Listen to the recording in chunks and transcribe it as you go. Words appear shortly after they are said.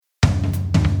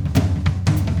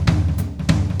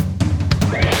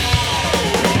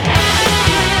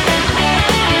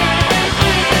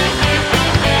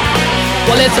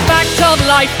of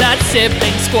life, that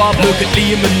sibling squabble. Look at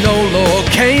Liam and Noel or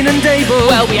Cain and Abel.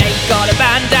 Well, we ain't got a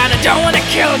bandana, don't wanna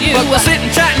kill you. But we'll sit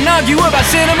and chat and argue about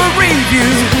cinema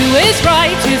reviews. Who is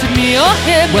right? Is it me or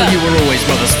him? Well, you were always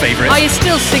mother's favourite. Are you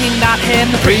still singing that hymn?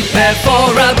 Prepare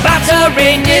for a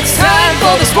battering, it's time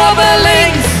for the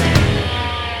squabblings.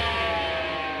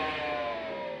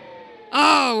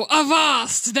 Oh,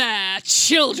 avast there,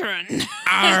 children.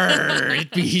 Arr,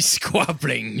 it be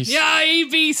squabblings. I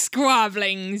be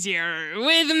squabblings here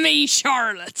with me,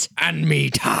 Charlotte. And me,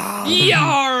 Tom.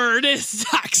 Yar, this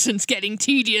accent's getting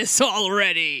tedious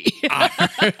already.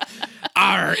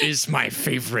 R is my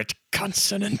favourite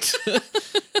consonant.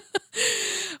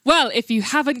 Well, if you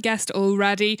haven't guessed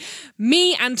already,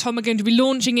 me and Tom are going to be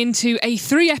launching into a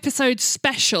 3-episode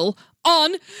special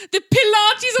on the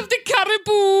Pilates of the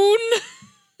Caribbean.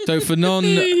 So for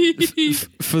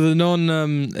the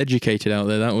non-educated out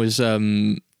there, that was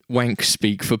wank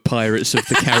speak for Pirates of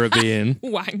the Caribbean.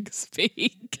 Wank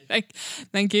speak.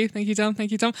 Thank you,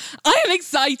 Tom. I am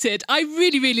excited. I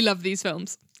really, really love these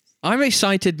films. I'm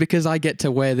excited because I get to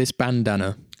wear this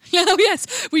bandana. Oh,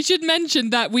 yes. We should mention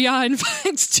that we are, in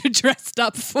fact, dressed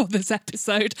up for this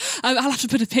episode. I'll have to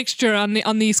put a picture on the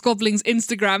Squabblings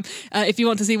Instagram if you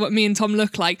want to see what me and Tom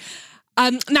look like.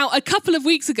 Now, a couple of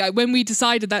weeks ago, when we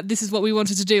decided that this is what we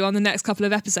wanted to do on the next couple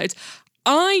of episodes,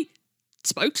 I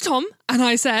spoke to Tom and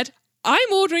I said,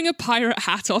 I'm ordering a pirate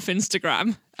hat off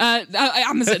Instagram.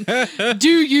 Amazon. Do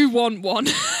you want one?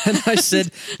 And I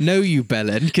said, no, you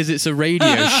bellend, because it's a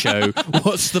radio show.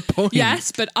 What's the point?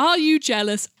 Yes, but are you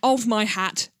jealous of my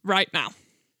hat right now?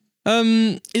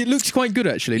 It looks quite good,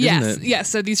 actually, doesn't it? Yes.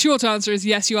 So the short answer is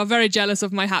yes, you are very jealous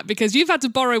of my hat because you've had to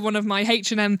borrow one of my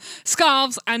H&M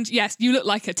scarves, and yes, you look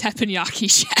like a teppanyaki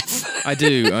chef. I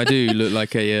do look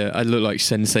like I look like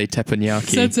Sensei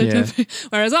Teppanyaki.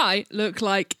 Whereas I look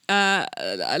like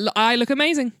I look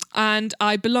amazing, and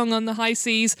I belong on the high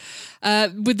seas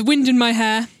with the wind in my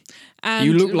hair. And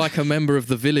you look like a member of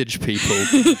the village people.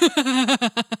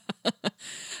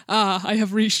 I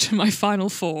have reached my final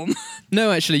form.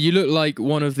 No, actually, you look like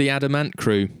one of the Adamant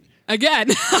crew. Again,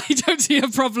 I don't see a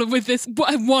problem with this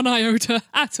one iota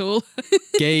at all.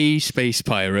 Gay space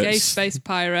pirates. Gay space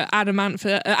pirate, Adamant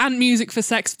for and music for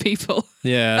sex people.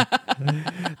 Yeah.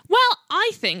 Well,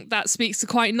 I think that speaks to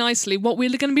quite nicely what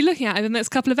we're going to be looking at in the next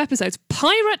couple of episodes.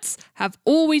 Pirates have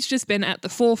always just been at the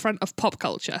forefront of pop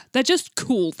culture. They're just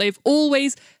cool. They've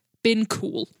always been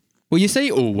cool. Well, you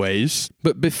say always,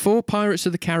 but before Pirates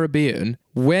of the Caribbean,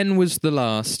 when was the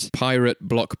last pirate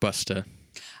blockbuster?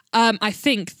 I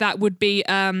think that would be,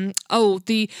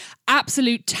 the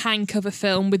absolute tank of a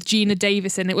film with Gina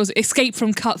Davis in it. It was Escape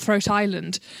from Cutthroat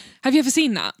Island. Have you ever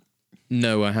seen that?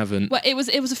 No, I haven't. Well, it was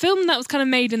a film that was kind of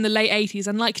made in the late 80s,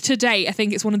 and like today, I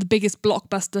think it's one of the biggest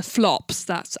blockbuster flops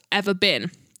that's ever been.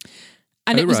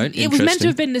 And it was meant to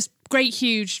have been this great,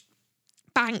 huge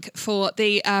bank for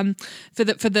the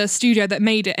studio that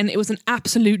made it, and it was an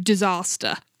absolute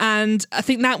disaster. And I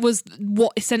think that was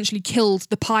what essentially killed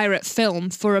the pirate film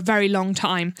for a very long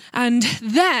time. And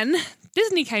then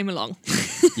Disney came along,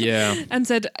 and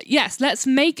said, "Yes, let's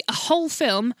make a whole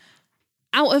film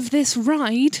out of this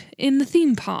ride in the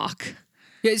theme park."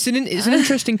 Yeah, it's an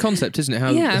interesting concept, isn't it?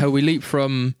 How we leap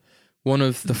from one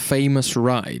of the famous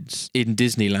rides in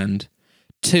Disneyland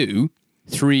to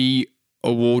 3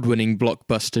 award-winning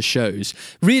blockbuster shows.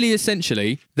 Really,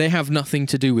 essentially, they have nothing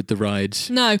to do with the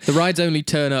rides. No. The rides only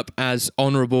turn up as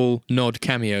honourable nod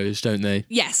cameos, don't they?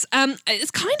 Yes. It's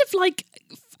kind of like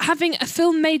having a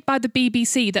film made by the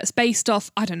BBC that's based off,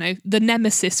 I don't know, the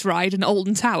Nemesis ride in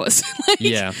Alton Towers.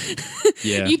 Yeah.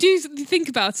 You do think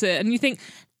about it and you think,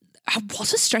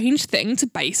 what a strange thing to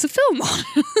base a film on.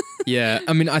 Yeah,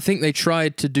 I mean, I think they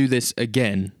tried to do this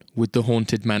again with the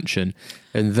Haunted Mansion,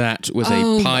 and that was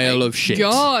a pile of shit.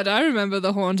 God, I remember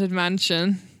the Haunted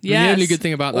Mansion. Yes. The only good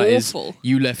thing about that is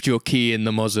you left your key in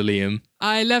the mausoleum.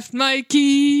 I left my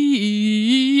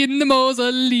key in the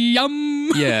mausoleum.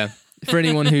 Yeah. For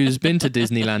anyone who's been to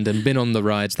Disneyland and been on the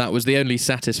rides, that was the only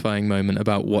satisfying moment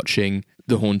about watching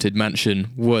the Haunted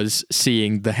Mansion, was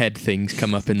seeing the head things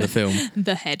come up in the film.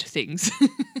 The head things.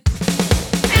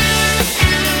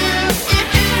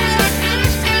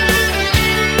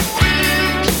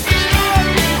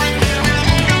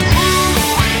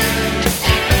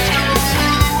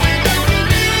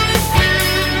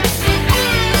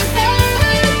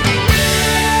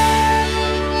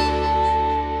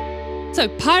 So,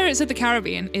 Pirates of the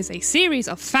Caribbean is a series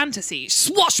of fantasy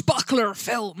swashbuckler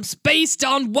films based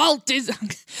on Walt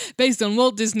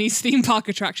Disney's theme park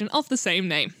attraction of the same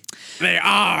name. They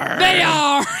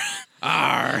are.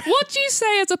 What do you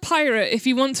say as a pirate if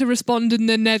you want to respond in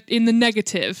the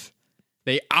negative?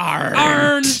 They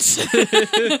aren't.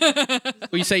 Well,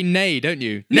 you say nay, don't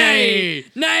you? Nay,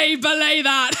 belay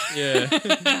that. Yeah.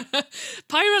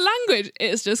 Pirate language,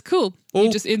 it's just cool.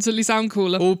 You just instantly sound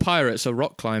cooler. All pirates are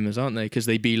rock climbers, aren't they? Because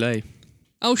they belay.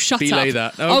 Oh, shut belay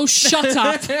up. That. Oh, shut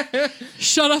up.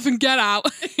 Shut up and get out.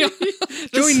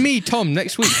 Join me, Tom,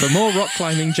 next week for more rock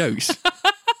climbing jokes.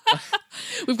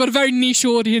 We've got a very niche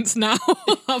audience now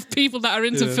of people that are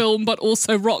into film but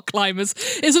also rock climbers.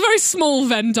 It's a very small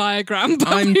Venn diagram, but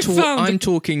I'm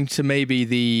talking to maybe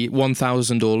the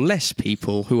 1,000 or less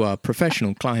people who are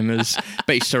professional climbers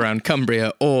based around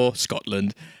Cumbria or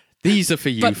Scotland. These are for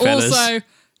you, fellas. But also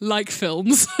like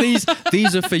films. These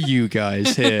are for you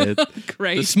guys here.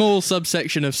 Great. The small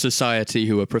subsection of society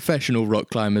who are professional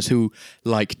rock climbers who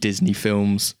like Disney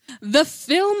films. The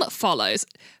film follows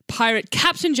pirate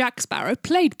Captain Jack Sparrow,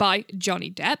 played by Johnny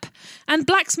Depp, and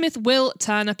blacksmith Will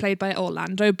Turner, played by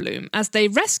Orlando Bloom, as they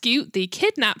rescue the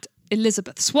kidnapped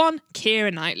Elizabeth Swann,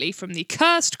 Keira Knightley, from the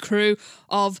cursed crew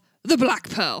of the Black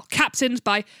Pearl, captained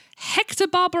by Hector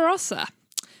Barbarossa.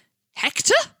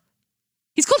 Hector?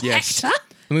 He's called Hector?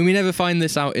 I mean, we never find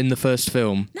this out in the first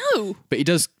film. No. But he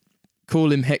does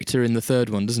call him Hector in the third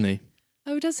one, doesn't he?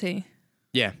 Oh, does he?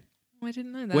 Yeah. I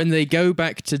didn't know that. When they go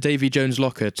back to Davy Jones'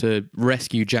 locker to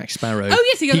rescue Jack Sparrow... Oh,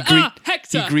 yes, he goes,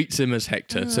 Hector! He greets him as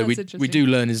Hector, so we do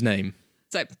learn his name.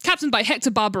 So, captained by Hector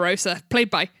Barbarossa,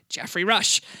 played by Geoffrey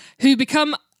Rush, who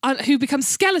become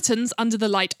skeletons under the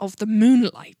light of the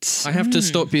moonlight. I have to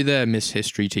stop you there, Miss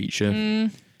History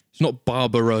Teacher. It's not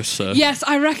Barbarossa. Yes,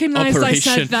 I recognised I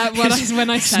said that when I said it.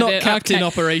 It's not Captain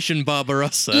Operation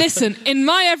Barbarossa. Listen, in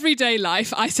my everyday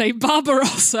life, I say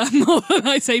Barbarossa more than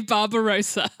I say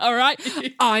Barbarossa, all right?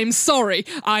 I'm sorry.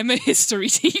 I'm a history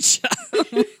teacher.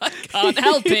 I can't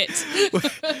help it.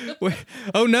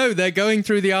 Oh, no, they're going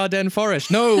through the Ardennes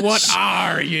forest. No, what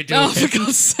are you doing? Oh, for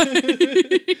God's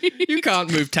sake. You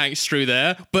can't move tanks through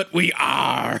there, but we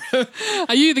are.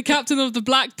 Are you the captain of the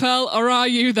Black Pearl, or are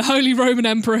you the Holy Roman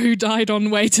Emperor who died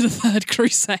on way to the Third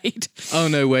Crusade? Oh,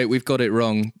 no, wait, we've got it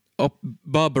wrong.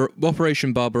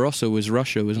 Operation Barbarossa was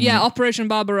Russia, wasn't it? Yeah, Operation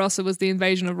Barbarossa was the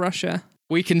invasion of Russia.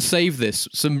 We can save this.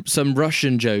 Some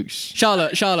Russian jokes.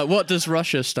 Charlotte, what does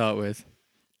Russia start with?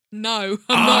 No,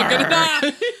 I'm not going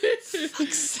to...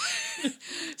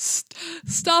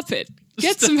 Stop it.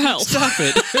 Get some help. Stop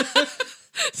it.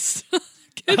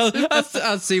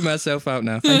 I'll see myself out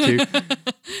now. Thank you.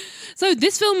 So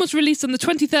this film was released on the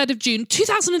 23rd of June,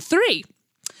 2003.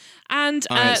 And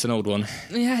it's an old one.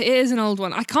 Yeah, it is an old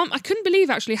one. I couldn't believe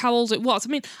actually how old it was. I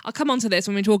mean, I'll come on to this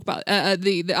when we talk about our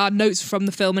notes from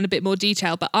the film in a bit more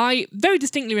detail. But I very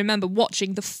distinctly remember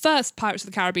watching the first Pirates of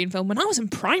the Caribbean film when I was in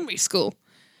primary school.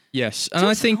 Yes, and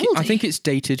I think it's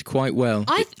dated quite well.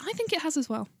 I think it has as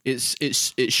well.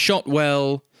 It's shot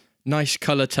well, nice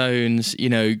colour tones,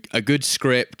 a good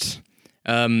script,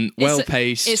 well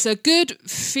paced. It's a good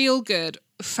feel-good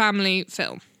family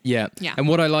film. Yeah. And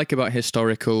what I like about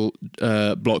historical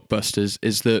blockbusters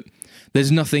is that there's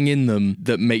nothing in them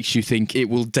that makes you think it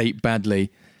will date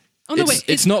badly. Oh no,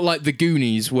 it's not like The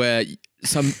Goonies where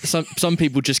some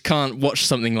people just can't watch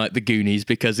something like The Goonies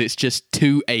because it's just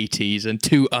too 80s and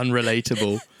too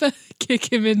unrelatable.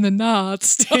 Kick him in the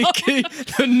nards.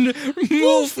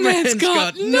 Wolfman's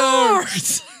got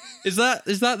nards. Is that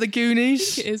The Goonies? I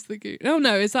think it is The Goonies. Oh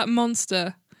no, is that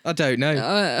Monster? I don't know,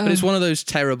 but it's one of those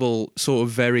terrible, sort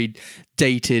of very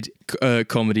dated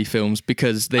comedy films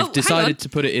because they've decided to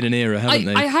put it in an era, haven't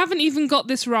they? I haven't even got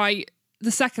this right the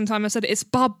second time I said it. It's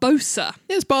Barbossa.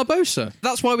 Yeah, it's Barbossa.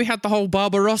 That's why we had the whole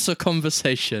Barbarossa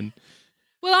conversation.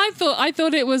 Well, I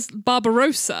thought it was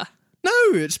Barbarossa. No,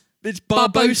 it's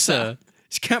Barbossa.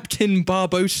 It's Captain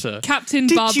Barbossa.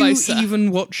 Barbossa. Did you even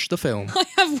watch the film? I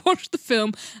have watched the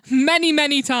film many,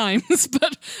 many times,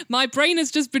 but my brain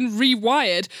has just been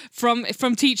rewired from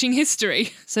teaching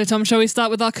history. So, Tom, shall we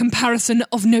start with our comparison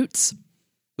of notes?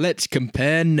 Let's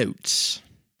compare notes.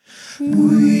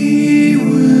 We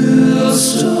will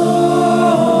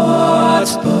start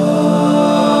by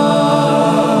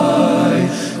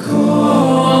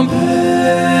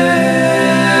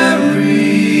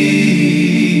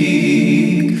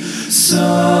comparing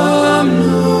some notes.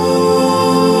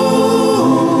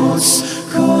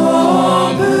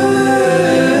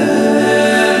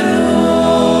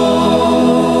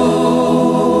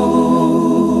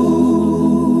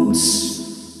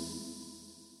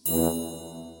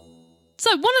 So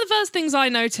one of the first things I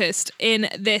noticed in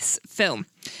this film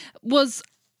was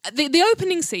the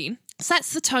opening scene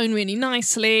sets the tone really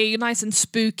nicely, nice and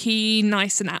spooky,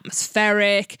 nice and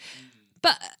atmospheric.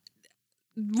 But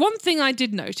one thing I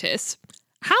did notice,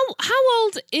 how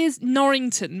old is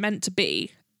Norrington meant to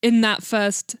be in that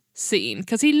first scene?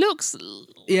 Because he looks...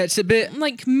 Yeah, it's a bit...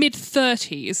 like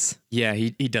mid-30s. Yeah,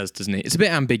 he does, doesn't he? It's a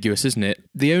bit ambiguous, isn't it?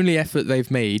 The only effort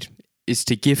they've made is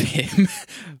to give him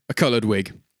a coloured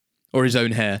wig or his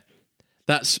own hair.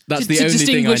 That's the only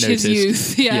thing I noticed. His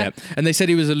youth, yeah. And they said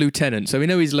he was a lieutenant, so we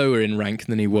know he's lower in rank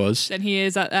than he was. Than he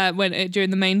is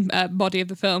during the main body of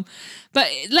the film. But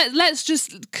let's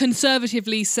just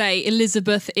conservatively say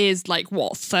Elizabeth is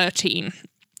 13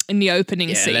 in the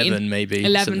opening scene. 11 maybe.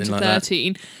 11 to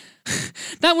 13.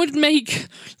 That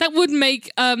would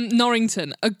make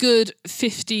Norrington a good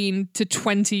 15 to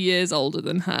 20 years older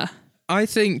than her. I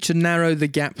think to narrow the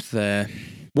gap there,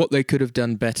 what they could have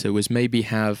done better was maybe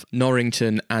have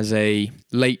Norrington as a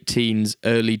late teens,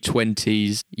 early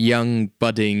 20s, young,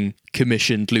 budding,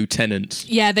 commissioned lieutenant.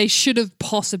 Yeah, they should have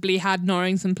possibly had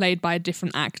Norrington played by a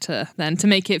different actor then to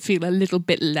make it feel a little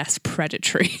bit less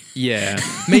predatory. Yeah,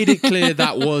 made it clear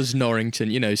that was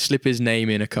Norrington, slip his name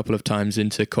in a couple of times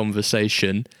into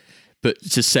conversation, but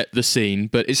to set the scene.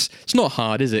 But it's not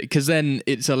hard, is it? Because then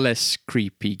it's a less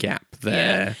creepy gap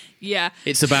there. Yeah.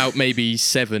 It's about maybe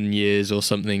 7 years or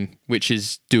something, which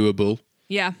is doable.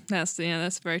 Yeah, that's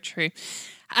very true.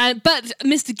 But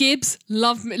Mr. Gibbs,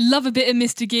 love a bit of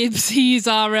Mr. Gibbs. He's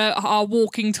our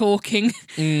walking, talking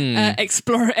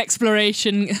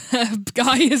exploration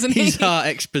guy, isn't he? He's our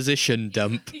exposition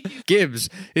dump. Gibbs,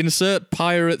 insert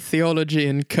pirate theology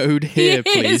and code here,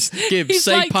 please. Gibbs,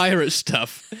 say pirate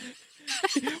stuff.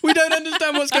 We don't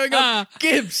understand what's going on.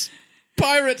 Gibbs,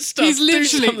 pirate stuff. He's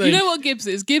literally, you know what Gibbs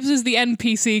is? Gibbs is the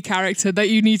NPC character that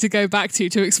you need to go back to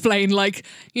explain,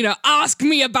 ask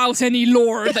me about any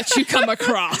lore that you come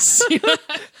across. And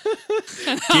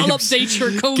I'll update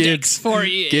your codex for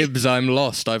you. Gibbs, I'm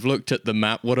lost. I've looked at the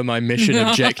map. What are my mission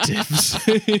objectives?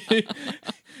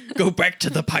 Go back to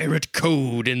the pirate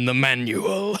code in the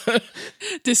manual.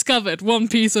 Discovered one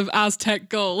piece of Aztec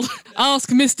gold. Ask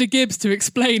Mr. Gibbs to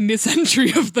explain this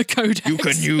entry of the codex. You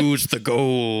can use the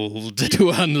gold to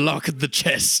unlock the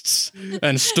chests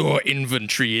and store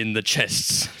inventory in the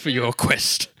chests for your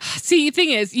quest. See, the thing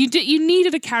is, you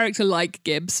needed a character like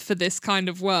Gibbs for this kind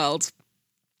of world.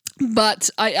 But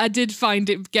I did find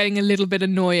it getting a little bit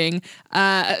annoying.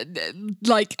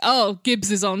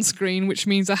 Gibbs is on screen, which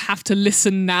means I have to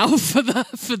listen now for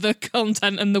the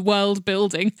content and the world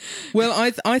building.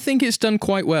 Well, I think it's done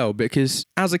quite well because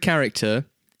as a character,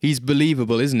 he's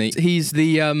believable, isn't he? He's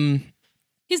the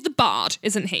he's the bard,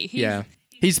 isn't he?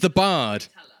 He's the bard.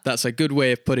 That's a good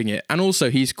way of putting it. And also,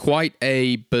 he's quite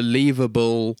a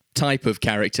believable type of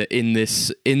character in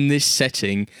this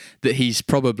setting that he's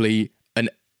probably.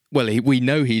 We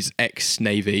know he's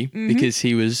ex-Navy because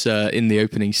he was in the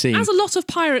opening scene. As a lot of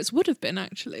pirates would have been,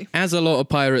 actually. As a lot of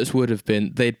pirates would have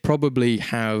been. They'd probably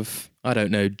have, I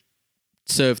don't know,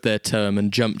 served their term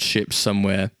and jumped ship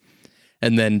somewhere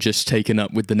and then just taken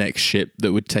up with the next ship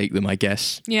that would take them, I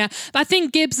guess. Yeah, but I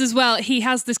think Gibbs as well, he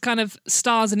has this kind of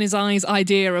stars in his eyes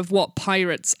idea of what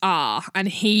pirates are, and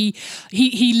he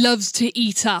loves to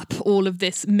eat up all of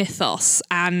this mythos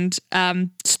and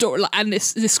story and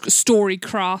this story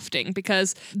crafting,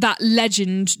 because that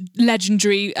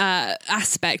legendary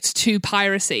aspect to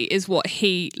piracy is what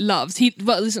he loves.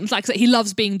 Like I said, he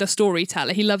loves being the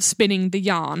storyteller. He loves spinning the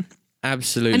yarn.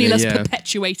 Absolutely, and he loves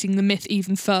perpetuating the myth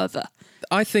even further.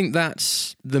 I think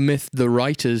that's the myth the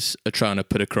writers are trying to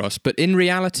put across. But in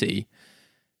reality,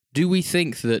 do we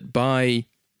think that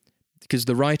because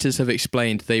the writers have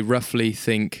explained they roughly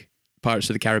think Pirates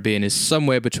of the Caribbean is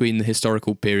somewhere between the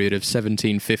historical period of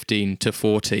 1715 to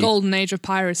 40. Golden age of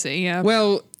piracy, yeah.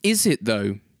 Well, is it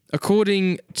though?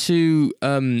 According to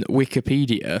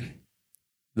Wikipedia,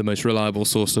 the most reliable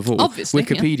source of all, obviously,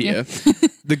 Wikipedia, yeah.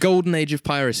 The golden age of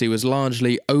piracy was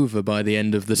largely over by the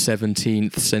end of the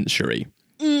 17th century.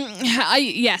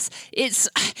 Yes,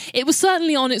 it was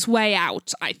certainly on its way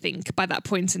out, I think, by that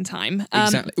point in time.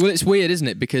 Exactly. Well, it's weird, isn't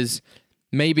it? Because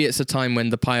maybe it's a time when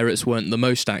the pirates weren't the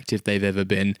most active they've ever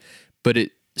been, but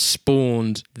it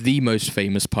spawned the most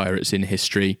famous pirates in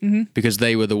history because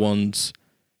they were the ones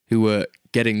who were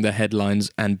getting the headlines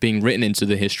and being written into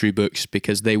the history books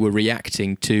because they were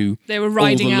reacting to They were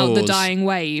riding out the dying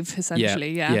wave,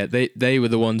 essentially, Yeah, they were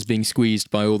the ones being squeezed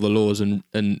by all the laws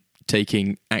and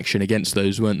taking action against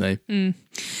those, weren't they? And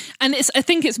I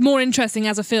think it's more interesting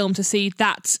as a film to see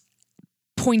that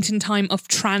point in time of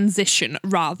transition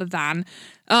rather than,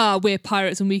 we're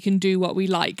pirates and we can do what we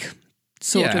like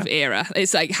sort of era.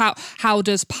 It's like how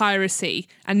does piracy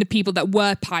and the people that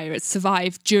were pirates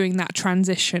survive during that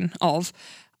transition of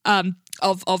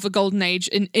a golden age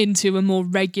into a more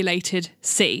regulated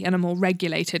sea and a more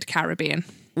regulated Caribbean.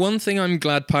 One thing I'm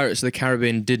glad Pirates of the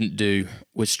Caribbean didn't do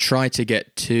was try to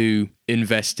get too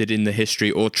invested in the history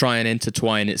or try and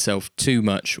intertwine itself too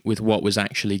much with what was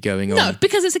actually going on. No,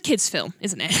 because it's a kids' film,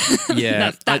 isn't it?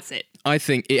 Yeah. that's it. I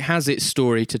think it has its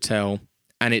story to tell,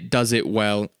 and it does it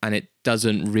well, and it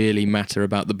doesn't really matter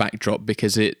about the backdrop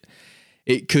because it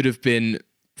could have been,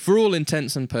 for all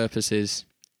intents and purposes,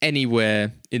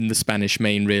 anywhere in the Spanish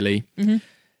Main, really. Mm-hmm.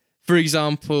 For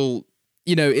example,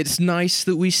 you know, it's nice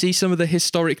that we see some of the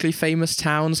historically famous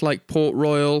towns like Port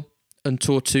Royal and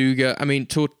Tortuga. I mean,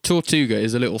 Tortuga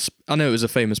is a little... I know it was a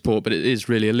famous port, but it is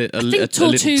really a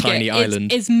little tiny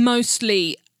island. Is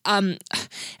mostly... I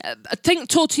think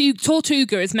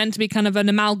Tortuga is meant to be kind of an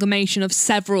amalgamation of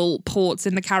several ports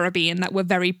in the Caribbean that were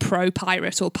very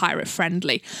pro-pirate or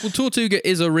pirate-friendly. Well, Tortuga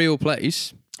is a real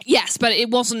place. Yes, but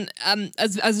it wasn't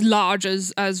as large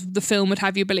as the film would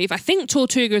have you believe. I think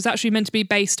Tortuga is actually meant to be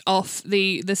based off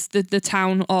the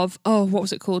town of, what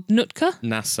was it called? Nootka?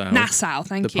 Nassau,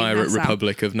 thank you. The Pirate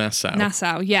Republic of Nassau.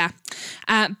 Nassau, yeah.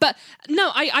 But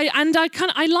no,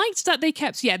 I liked that they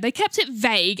kept it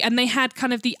vague, and they had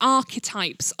kind of the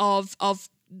archetypes of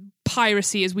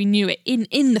piracy as we knew it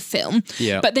in the film,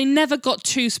 but they never got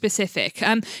too specific.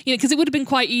 Because it would have been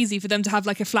quite easy for them to have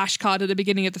like a flashcard at the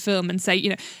beginning of the film and say,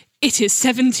 it is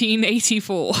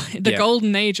 1784, the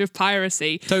golden age of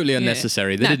piracy. Totally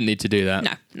unnecessary. They didn't need to do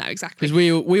that. No, exactly.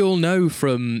 Because we all know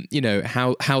from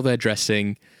how they're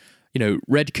dressing,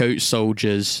 red coat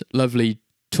soldiers, lovely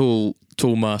tall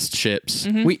mast ships.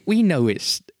 Mm-hmm. We know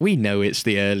it's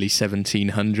the early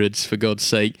 1700s, for God's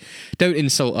sake. Don't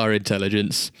insult our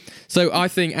intelligence. So I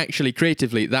think actually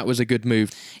creatively that was a good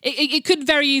move. It could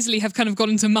very easily have kind of gone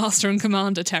into Master and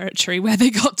Commander territory where they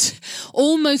got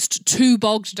almost too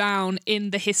bogged down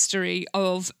in the history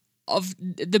of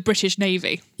the British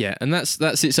Navy. Yeah, and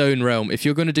that's its own realm. If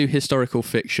you're going to do historical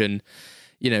fiction,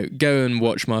 go and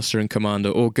watch Master and Commander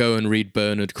or go and read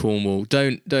Bernard Cornwell.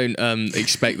 Don't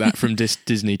expect that from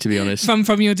Disney, to be honest.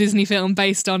 From your Disney film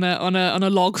based on a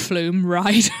log flume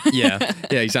ride. yeah,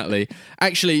 exactly.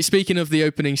 Actually, speaking of the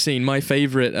opening scene, my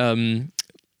favourite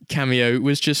cameo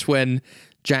was just when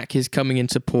Jack is coming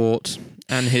into port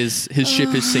and his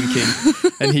ship is sinking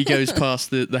and he goes past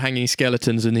the hanging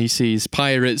skeletons and he sees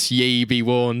 "Pirates, ye be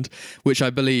warned," which I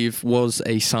believe was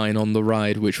a sign on the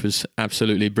ride, which was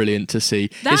absolutely brilliant to see.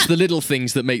 It's the little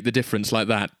things that make the difference like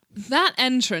that. That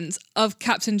entrance of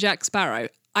Captain Jack Sparrow,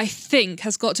 I think,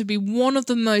 has got to be one of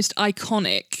the most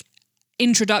iconic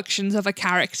introductions of a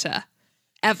character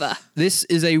ever. This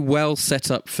is a well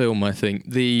set up film, I think.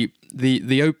 The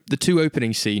two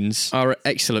opening scenes are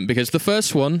excellent because the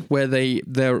first one where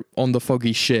they're on the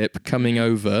foggy ship coming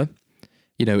over,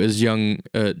 as young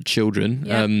children,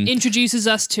 introduces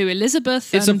us to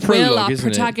Elizabeth and Will, our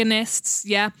protagonists.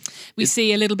 We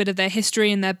see a little bit of their history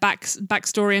and their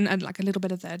backstory and like a little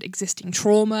bit of their existing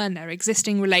trauma and their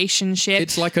existing relationship.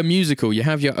 It's like a musical. You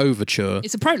have your overture.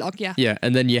 It's a prologue, yeah,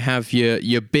 and then you have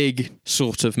your big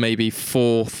sort of maybe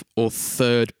fourth or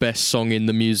third best song in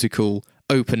the musical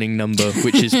opening number,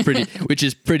 which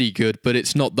is pretty good, but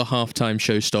it's not the halftime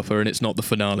showstopper and it's not the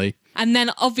finale. And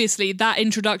then obviously that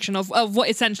introduction of what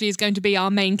essentially is going to be our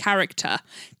main character,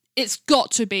 it's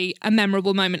got to be a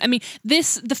memorable moment. I mean,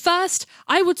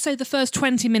 I would say the first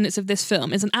 20 minutes of this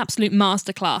film is an absolute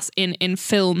masterclass in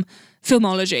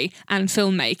filmology and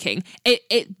filmmaking.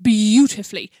 It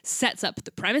beautifully sets up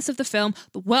the premise of the film,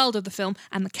 the world of the film,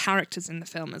 and the characters in the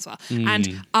film as well.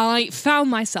 And I found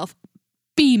myself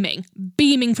beaming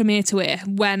from ear to ear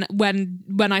when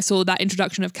I saw that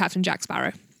introduction of Captain Jack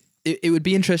Sparrow. It would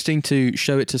be interesting to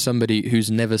show it to somebody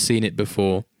who's never seen it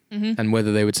before, and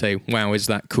whether they would say, "Wow, is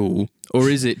that cool?" or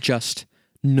is it just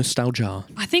nostalgia?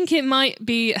 I think it might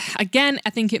be. Again,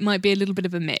 I think it might be a little bit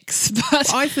of a mix.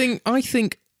 But I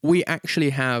think we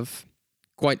actually have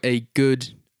quite a good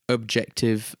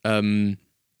objective pair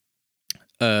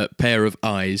of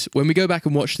eyes when we go back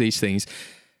and watch these things.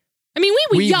 I mean,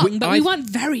 we were young, but we weren't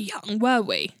very young, were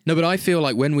we? No, but I feel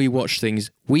like when we watch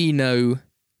things, we know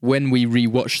when we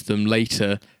rewatch them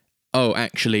later, oh,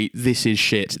 actually, this is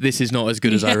shit. This is not as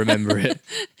good as I remember it.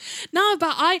 No,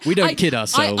 but we don't kid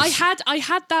ourselves. I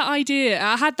had that idea.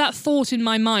 I had that thought in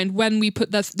my mind when we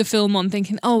put the film on,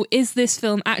 thinking, oh, is this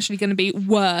film actually going to be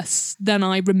worse than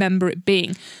I remember it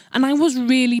being? And I was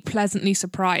really pleasantly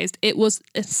surprised.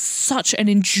 It's such an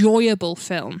enjoyable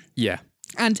film. Yeah.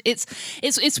 And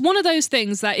it's one of those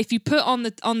things that if you put on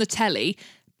the telly,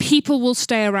 people will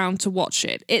stay around to watch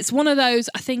it. It's one of those,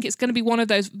 I think it's going to be one of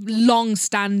those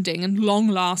long-standing and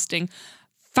long-lasting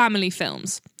family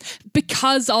films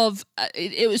because of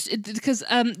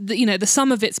the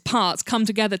sum of its parts come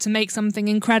together to make something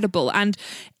incredible, and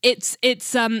it's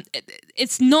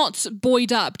not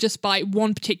buoyed up just by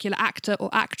one particular actor or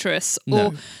actress,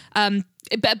 or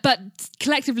but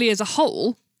collectively as a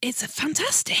whole, it's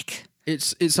fantastic.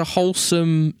 It's a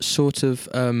wholesome sort of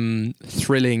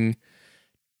thrilling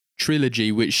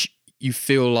trilogy which you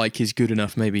feel like is good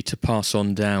enough maybe to pass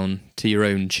on down to your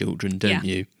own children, don't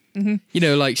you? Mm-hmm. You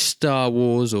know, like Star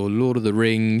Wars or Lord of the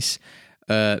Rings,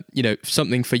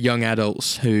 something for young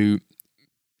adults who,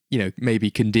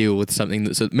 maybe can deal with something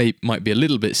that's might be a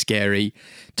little bit scary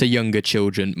to younger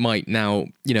children, might now,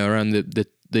 around the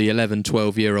 11,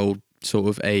 12-year-old sort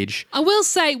of age. I will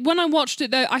say, when I watched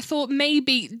it though, I thought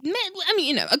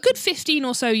a good 15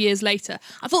 or so years later,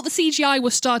 I thought the CGI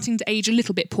was starting to age a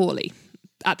little bit poorly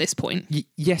at this point.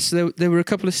 Yes, there were a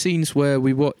couple of scenes where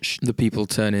we watched the people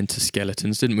turn into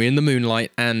skeletons, didn't we, in the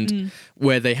moonlight, and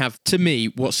where they have, to me,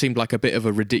 what seemed like a bit of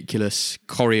a ridiculous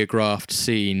choreographed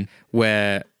scene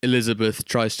where Elizabeth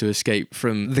tries to escape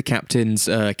from the captain's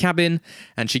cabin,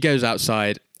 and she goes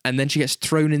outside, and then she gets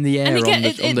thrown in the air on the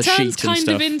sheet and stuff. It turns kind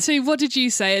of into, what did you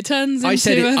say? It turns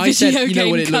into a video game you know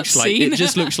what it looks like? Scene. It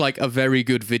just looks like a very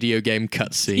good video game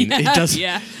cutscene. It does.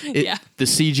 The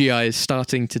CGI is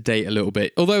starting to date a little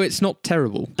bit, although it's not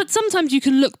terrible. But sometimes you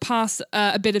can look past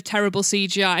a bit of terrible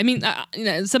CGI. I mean,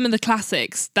 some of the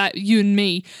classics that you and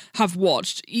me have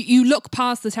watched, you look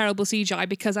past the terrible CGI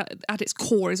because at its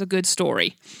core is a good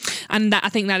story, and I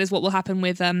think that is what will happen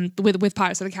with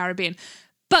Pirates of the Caribbean.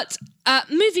 But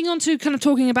moving on to kind of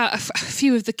talking about a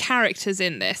few of the characters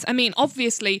in this, I mean,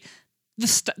 obviously, the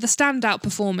standout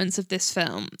performance of this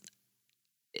film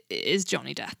is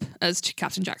Johnny Depp as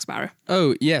Captain Jack Sparrow.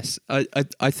 Oh, yes.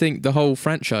 I think the whole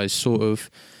franchise sort of,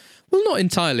 well, not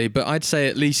entirely, but I'd say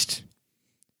at least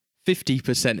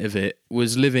 50% of it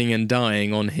was living and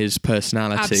dying on his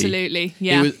personality. Absolutely,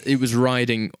 yeah. It was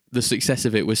riding, the success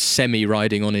of it was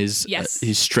semi-riding on his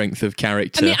strength of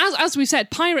character. I mean, as we said,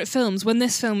 pirate films, when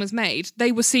this film was made,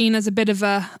 they were seen as a bit of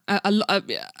a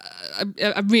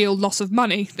real loss of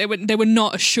money. They were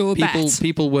not a sure bet.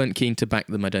 People weren't keen to back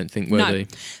them, I don't think, were they?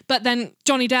 But then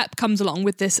Johnny Depp comes along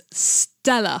with this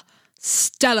stellar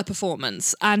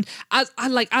performance, and as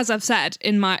I've said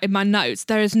in my notes,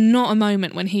 there is not a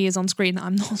moment when he is on screen that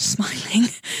I'm not smiling.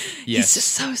 Yes. He's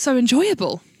just so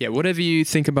enjoyable. Yeah, whatever you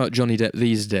think about Johnny Depp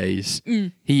these days,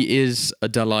 he is a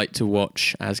delight to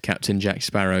watch as Captain Jack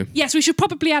Sparrow. Yes, we should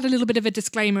probably add a little bit of a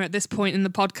disclaimer at this point in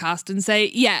the podcast and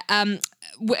say,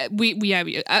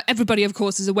 everybody, of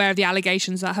course, is aware of the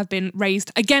allegations that have been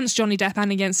raised against Johnny Depp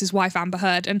and against his wife Amber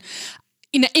Heard, and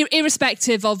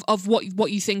irrespective of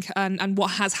what you think and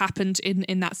what has happened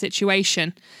in that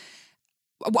situation,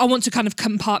 I want to kind of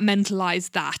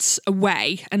compartmentalise that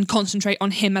away and concentrate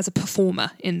on him as a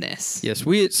performer in this. Yes,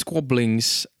 we at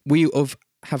Squabblings,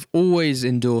 have always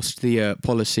endorsed the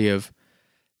policy of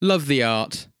love the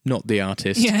art, not the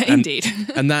artist. Yeah, indeed.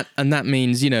 and that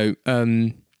means, it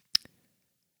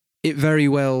very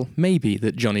well may be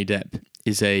that Johnny Depp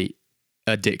is a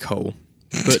dickhole,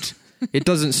 but it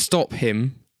doesn't stop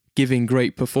him giving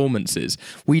great performances.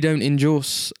 We don't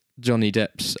endorse Johnny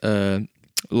Depp's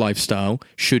lifestyle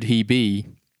should he be,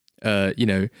 a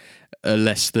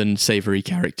less than savoury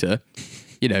character.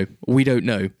 We don't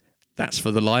know. That's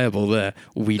for the liable there.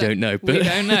 We don't know. But, we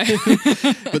don't know.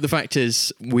 But the fact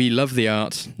is, we love the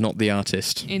art, not the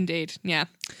artist. Indeed, yeah.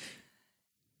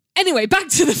 Anyway, back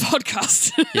to the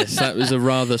podcast. Yes, that was a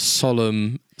rather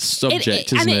solemn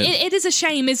subject, isn't it? It is a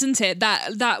shame, isn't it,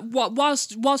 that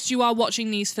whilst you are watching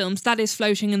these films, that is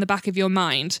floating in the back of your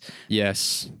mind.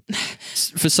 Yes.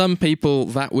 For some people,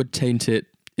 that would taint it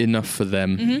enough for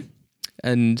them. Mm-hmm.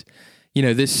 And,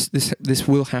 this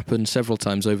will happen several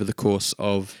times over the course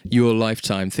of your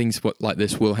lifetime. Things like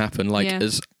this will happen,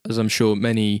 as I'm sure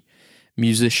many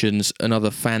musicians and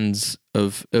other fans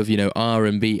of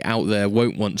R&B out there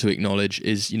won't want to acknowledge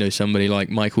is somebody like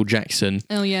Michael Jackson.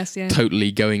 Oh yes, yeah.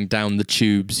 Totally going down the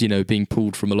tubes, being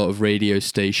pulled from a lot of radio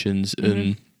stations,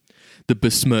 and the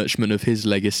besmirchment of his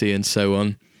legacy and so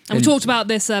on. And we talked about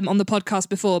this on the podcast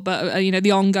before, but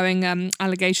the ongoing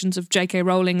allegations of J.K.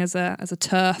 Rowling as a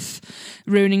TERF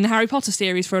ruining the Harry Potter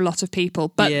series for a lot of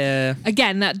people. But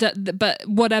again, but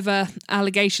whatever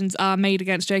allegations are made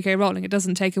against J.K. Rowling, it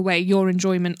doesn't take away your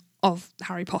enjoyment of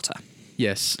Harry Potter.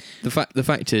 Yes, the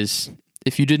fact is,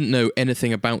 if you didn't know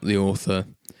anything about the author,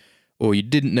 or you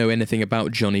didn't know anything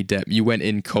about Johnny Depp, you went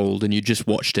in cold and you just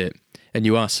watched it, and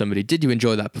you asked somebody, "Did you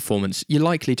enjoy that performance?" You're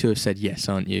likely to have said yes,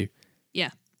 aren't you? Yeah.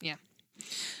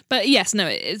 But yes, no,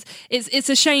 it's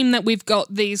a shame that we've got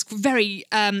these very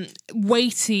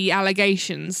weighty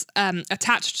allegations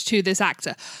attached to this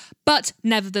actor. But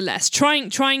nevertheless, trying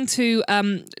to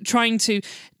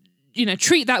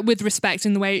treat that with respect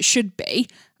in the way it should be,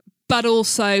 but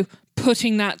also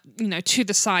putting that to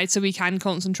the side so we can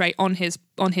concentrate on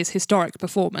his historic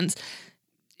performance.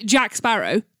 Jack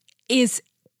Sparrow is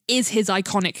his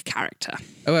iconic character.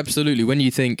 Oh, absolutely. When you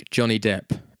think Johnny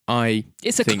Depp,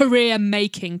 it's a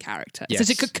career-making character. Yes,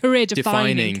 it's a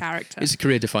career-defining character. It's a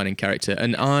career-defining character,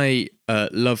 and I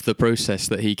love the process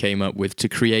that he came up with to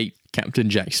create Captain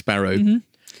Jack Sparrow. Mm-hmm.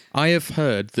 I have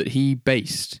heard that he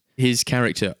based his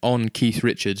character on Keith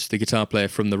Richards, the guitar player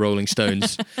from the Rolling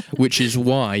Stones, which is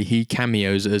why he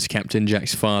cameos as Captain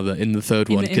Jack's father in the third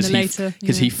one,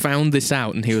 because he found this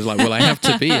out and he was like, well, I have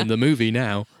to be in the movie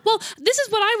now. Well, this is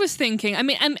what I was thinking. I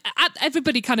mean,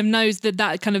 everybody kind of knows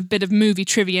that kind of bit of movie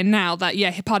trivia now, that,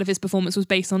 part of his performance was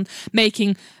based on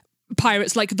making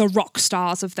pirates like the rock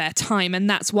stars of their time, and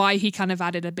that's why he kind of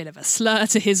added a bit of a slur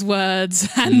to his words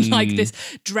and like this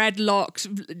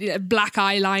dreadlocked, black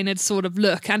eyelinered sort of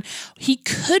look. And he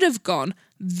could have gone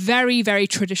very, very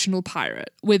traditional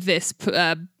pirate with this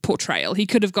portrayal. He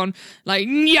could have gone like,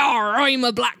 "Yar, I'm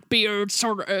a Blackbeard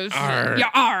sort of,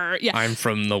 yar, yeah. I'm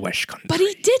from the West Country." But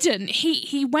he didn't.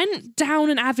 He went down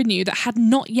an avenue that had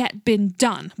not yet been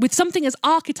done. With something as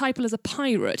archetypal as a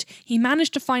pirate, he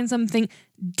managed to find something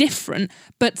different,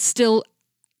 but still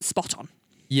spot on.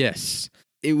 Yes.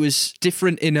 It was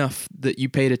different enough that you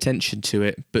paid attention to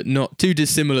it, but not too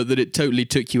dissimilar that it totally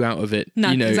took you out of it.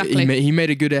 No, exactly. He made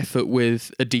a good effort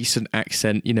with a decent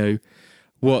accent.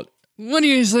 What do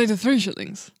you say to 3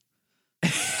 shillings?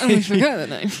 I forget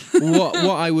the name. what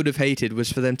I would have hated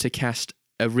was for them to cast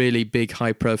a really big,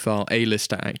 high-profile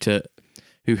A-lister actor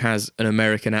who has an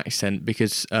American accent,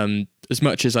 because as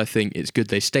much as I think it's good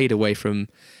they stayed away from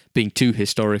being too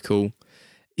historical,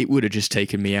 it would have just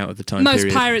taken me out of the time period.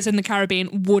 Most pirates in the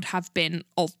Caribbean would have been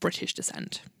of British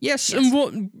descent. Yes.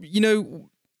 And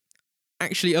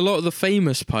actually a lot of the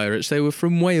famous pirates, they were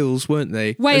from Wales, weren't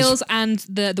they? Wales and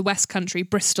the West Country,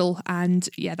 Bristol, and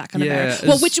that kind of area.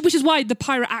 Well, which is why the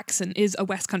pirate accent is a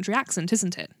West Country accent,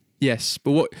 isn't it? Yes,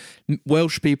 but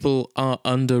Welsh people are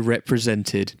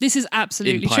underrepresented. This is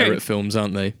absolutely true. In pirate films,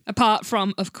 aren't they? Apart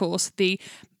from, of course, the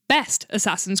best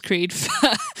Assassin's Creed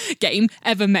game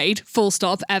ever made, full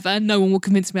stop, ever. No one will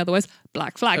convince me otherwise.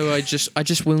 Black Flag. Oh, I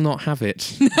just will not have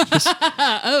it.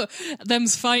 Oh,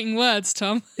 them's fighting words,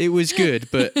 Tom. It was good,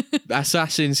 but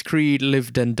Assassin's Creed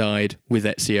lived and died with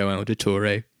Ezio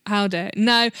Auditore. How dare?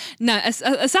 No.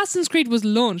 Assassin's Creed was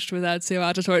launched with Ezio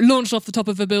Auditore. Launched off the top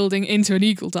of a building into an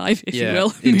eagle dive, if you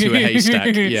will. Into a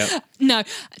haystack, yeah. No,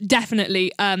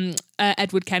 definitely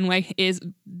Edward Kenway is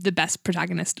the best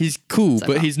protagonist. He's cool,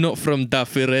 but he's not from Da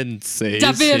Firenze.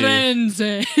 Da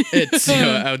Firenze.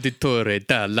 Ezio Auditore,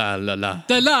 da la la la.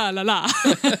 Da la la la.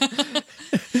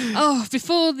 Oh,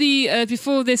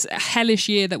 before this hellish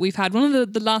year that we've had, one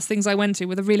of the last things I went to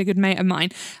with a really good mate of mine,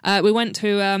 we went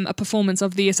to a performance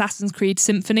of the Assassin's Creed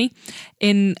Symphony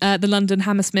in the London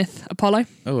Hammersmith Apollo.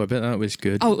 Oh, I bet that was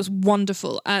good. Oh, it was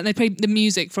wonderful. They played the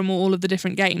music from all of the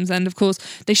different games, and of course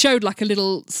they showed like a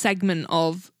little segment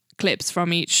of clips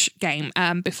from each game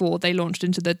before they launched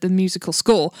into the musical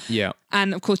score. Yeah.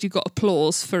 And of course you got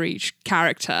applause for each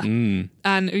character. And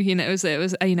it was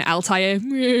Altair.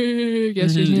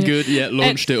 Yes, good, yeah,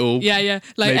 launched it all. Yeah.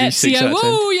 Like maybe Ezio.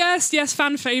 Oh yes,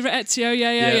 fan favourite Ezio,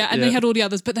 yeah. And they had all the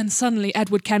others, but then suddenly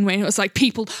Edward Kenway, and it was like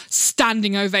people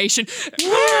standing ovation.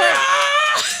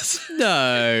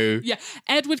 No. Yeah,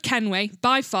 Edward Kenway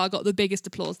by far got the biggest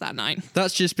applause that night.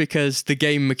 That's just because the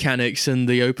game mechanics and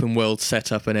the open world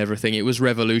setup and everything, it was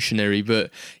revolutionary,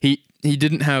 but he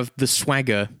didn't have the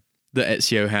swagger that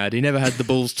Ezio had. He never had the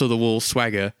balls to the wall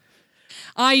swagger.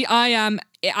 I'm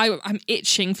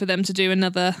itching for them to do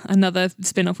another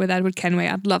spin-off with Edward Kenway.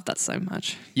 I'd love that so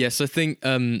much. Yes, I think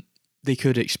they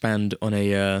could expand on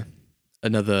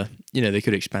they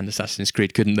could expand Assassin's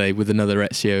Creed, couldn't they, with another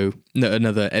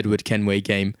Edward Kenway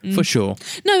game, for sure.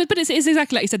 No, but it's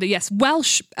exactly like you said, that yes,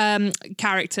 Welsh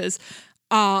characters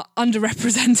are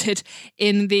underrepresented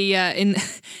in the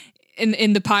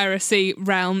in the piracy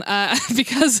realm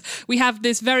because we have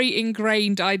this very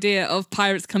ingrained idea of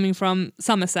pirates coming from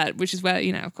Somerset, which is where,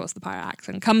 of course, the pirate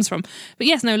accent comes from. But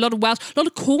yes, a lot of Welsh, a lot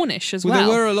of Cornish as well.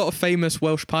 There were a lot of famous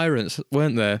Welsh pirates,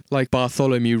 weren't there? Like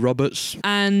Bartholomew Roberts.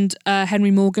 And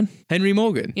Henry Morgan. Henry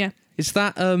Morgan? Yeah. Is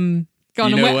that Go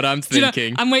on, you know what I'm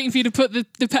thinking. I'm waiting for you to put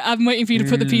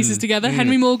the pieces together.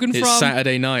 Henry Morgan from... It's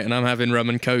Saturday night and I'm having rum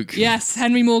and coke. Yes,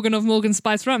 Henry Morgan of Morgan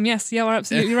Spice Rum. Yes, you're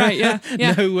absolutely right. Yeah,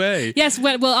 yeah. No way. Yes,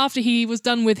 well, after he was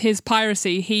done with his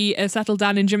piracy, he settled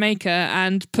down in Jamaica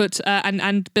and put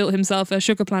and built himself a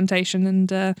sugar plantation. And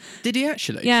did he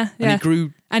actually? Yeah, yeah.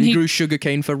 And he grew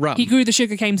sugarcane for rum. He grew the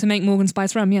sugarcane to make Morgan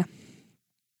Spice Rum. Yeah.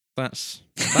 That's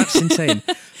insane.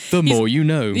 The more you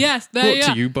know. Yes, brought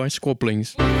to you by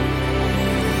Squabblings.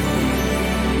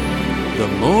 The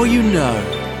More You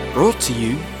Know, brought to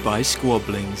you by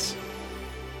Squabblings.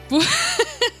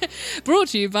 Brought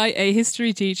to you by a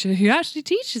history teacher who actually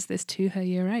teaches this to her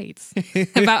year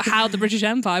 8s about how the British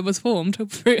Empire was formed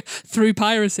through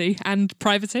piracy and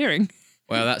privateering.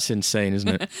 Well, that's insane, isn't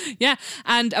it? Yeah,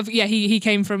 and he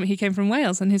came from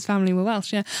Wales, and his family were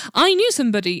Welsh. Yeah, I knew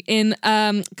somebody in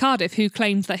Cardiff who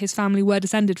claimed that his family were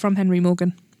descended from Henry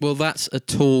Morgan. Well, that's a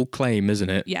tall claim, isn't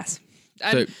it? Yes.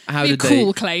 So how did they? A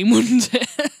cool claim, wouldn't it?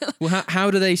 Well,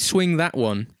 how do they swing that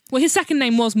one? Well, his second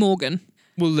name was Morgan.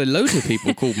 Well, there are loads of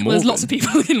people called Morgan. Well, there's lots of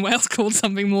people in Wales called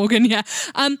something Morgan, yeah.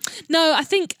 No, I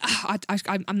think...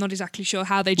 I'm not exactly sure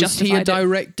how they justified it. Was he a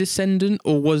direct descendant,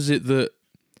 or was it that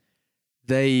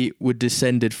they were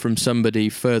descended from somebody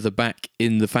further back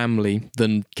in the family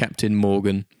than Captain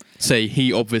Morgan? Say,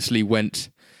 he obviously went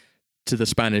to the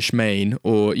Spanish Main,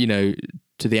 or, to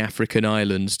the African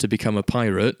islands to become a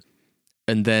pirate,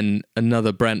 and then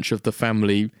another branch of the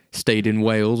family stayed in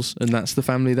Wales, and that's the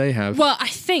family they have. Well, I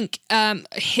think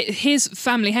his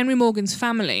family, Henry Morgan's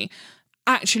family,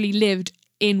 actually lived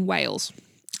in Wales.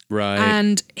 Right.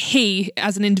 And he,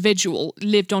 as an individual,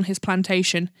 lived on his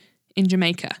plantation in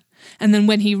Jamaica. And then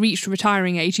when he reached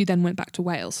retiring age, he then went back to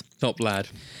Wales. Top lad.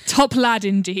 Top lad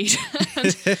indeed.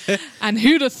 And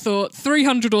who'd have thought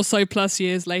 300 or so plus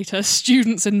years later,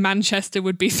 students in Manchester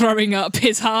would be throwing up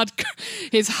his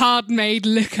hard-made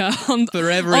liquor onto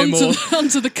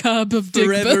the curb of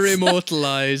Digbeth. Forever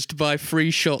immortalised by free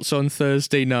shots on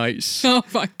Thursday nights. Oh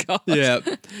my God. Yeah.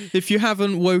 If you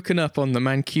haven't woken up on the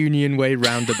Mancunian Way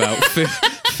roundabout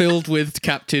filled with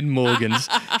Captain Morgans,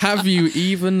 have you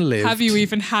even lived? Have you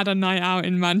even had a night out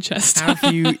in Manchester?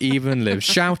 Have you even lived?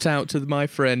 Shout out to my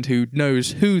friend who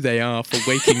knows who they are for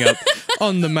waking up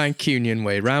on the Mancunian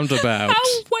Way roundabout.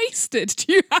 How wasted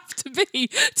do you have to be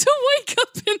to wake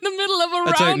up in the middle of a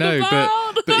roundabout? I don't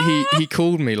know, but he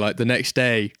called me like the next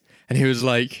day and he was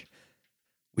like,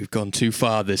 "We've gone too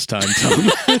far this time, Tom."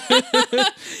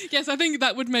 Yes, I think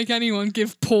that would make anyone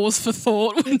give pause for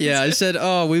thought. Yeah, I said,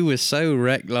 we were so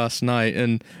wrecked last night,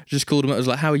 and just called him up. I was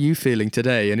like, "How are you feeling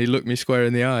today?" And he looked me square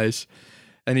in the eyes,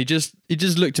 and he just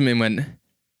looked at me and went,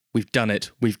 "We've done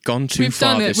it. We've gone too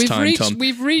far this time, Tom.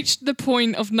 We've reached the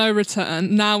point of no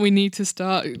return. Now we need to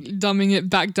start dumbing it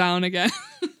back down again."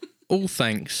 All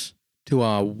thanks to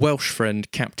our Welsh friend,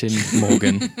 Captain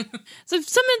Morgan. So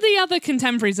some of the other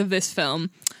contemporaries of this film,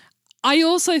 I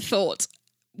also thought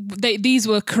these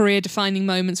were career-defining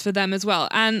moments for them as well.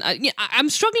 And I'm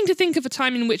struggling to think of a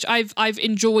time in which I've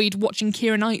enjoyed watching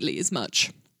Keira Knightley as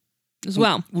much as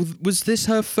well. Was this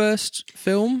her first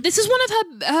film? This is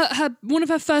one of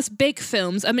her first big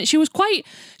films. I mean, she was quite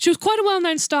a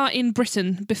well-known star in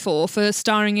Britain before for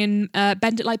starring in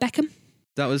Bend It Like Beckham.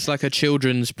 That was like a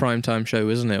children's primetime show,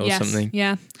 wasn't it, or something?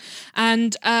 Yeah,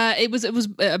 and it was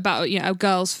about a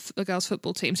girls'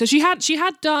 football team. So she had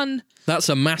done. That's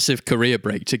a massive career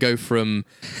break to go from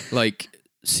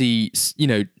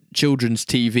children's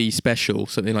TV special,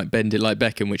 something like Bend It Like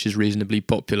Beckham, which is reasonably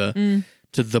popular,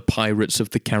 to the Pirates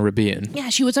of the Caribbean. Yeah,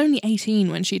 she was only 18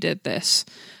 when she did this,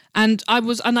 and I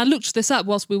looked this up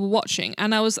whilst we were watching,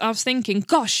 and I was thinking,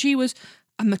 gosh, she was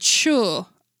a mature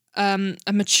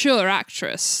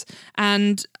actress,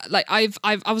 and like I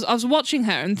was watching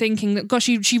her and thinking that gosh,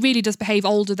 she really does behave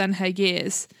older than her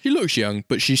years. She looks young,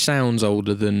 but she sounds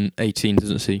older than 18,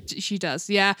 doesn't she? She does,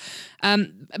 yeah.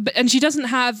 And she doesn't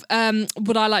have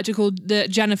what I like to call the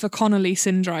Jennifer Connelly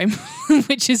syndrome,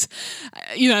 which is,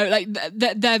 like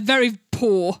they're very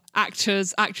poor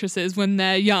actresses when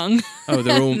they're young. Oh,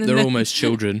 they're almost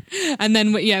children. And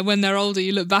then when they're older,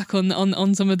 you look back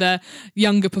on some of their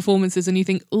younger performances and you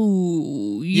think,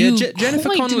 ooh, Jennifer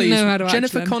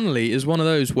Connelly is one of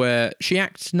those where she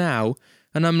acts now.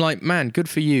 And I'm like, man, good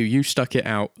for you. You stuck it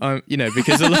out,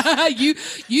 because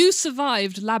you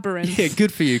survived Labyrinth. Yeah,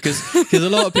 good for you, because a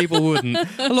lot of people wouldn't.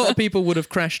 A lot of people would have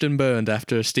crashed and burned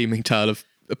after a steaming pile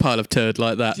of turd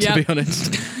like that. Yep. To be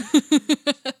honest.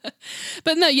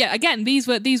 But no, yeah. Again, these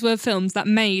were films that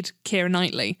made Keira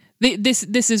Knightley.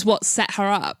 This is what set her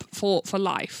up for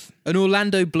life. And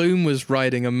Orlando Bloom was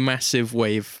riding a massive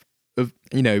wave of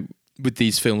with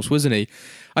these films, wasn't he?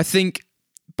 I think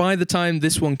by the time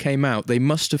this one came out, they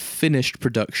must have finished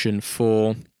production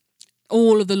for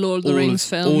all of the Lord of the Rings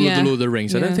film. All of the Lord of the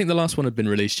Rings. I don't think the last one had been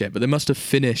released yet, but they must have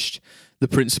finished the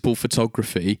principal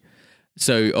photography.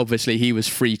 So obviously he was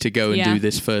free to go and do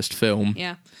this first film.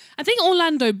 Yeah. I think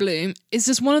Orlando Bloom is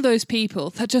just one of those people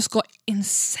that just got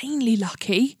insanely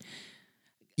lucky.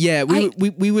 Yeah,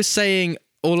 we were saying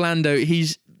Orlando,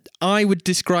 I would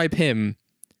describe him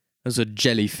as a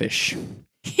jellyfish.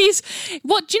 Do you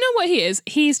know what he is?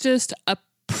 He's just a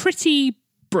pretty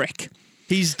brick.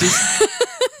 He's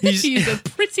a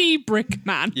pretty brick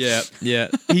man. Yeah.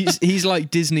 He's like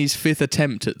Disney's fifth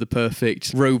attempt at the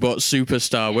perfect robot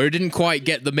superstar, where it didn't quite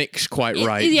get the mix quite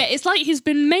right. Yeah, it's like he's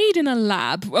been made in a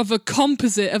lab of a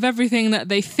composite of everything that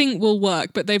they think will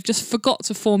work, but they've just forgot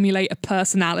to formulate a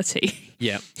personality.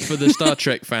 Yeah, for the Star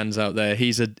Trek fans out there,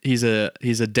 he's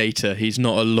a data. He's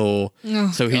not a lore.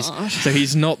 Oh, so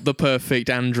he's not the perfect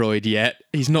android yet.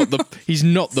 He's not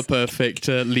the perfect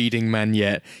leading man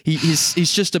yet.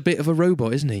 He's just a bit of a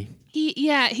robot, isn't he?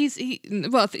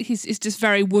 He's just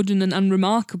very wooden and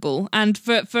unremarkable. And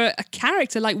for a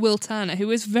character like Will Turner, who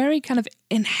is very kind of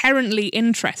inherently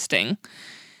interesting,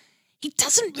 he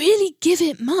doesn't really give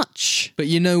it much. But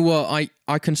you know what?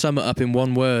 I can sum it up in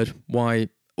one word. Why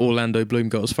Orlando Bloom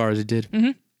got as far as he did.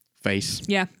 Mm-hmm. Face.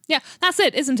 Yeah, that's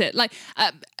it, isn't it? Like,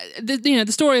 the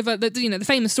story of the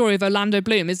famous story of Orlando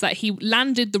Bloom is that he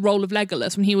landed the role of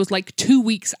Legolas when he was like 2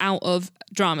 weeks out of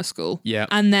drama school. Yeah,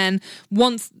 and then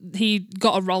once he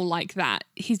got a role like that,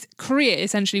 his career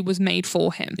essentially was made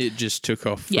for him. It just took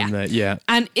off from there. Yeah,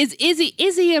 and is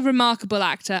he a remarkable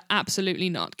actor? Absolutely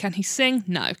not. Can he sing?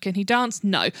 No. Can he dance?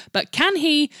 No. But can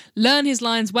he learn his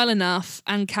lines well enough?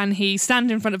 And can he stand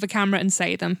in front of a camera and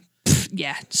say them?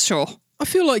 Yeah, sure. I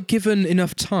feel like given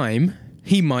enough time,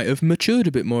 he might have matured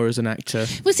a bit more as an actor.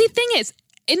 Well, see, the thing is,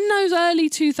 in those early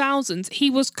 2000s,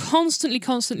 he was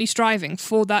constantly striving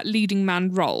for that leading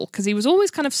man role, because he was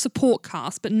always kind of support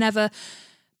cast, but never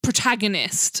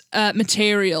protagonist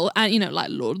material, and, like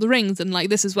Lord of the Rings and like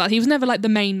this as well. He was never like the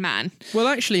main man. Well,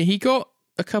 actually, he got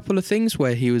a couple of things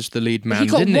where he was the lead man,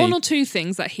 didn't he? He got one or two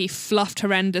things that he fluffed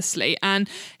horrendously, and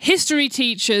history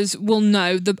teachers will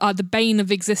know the bane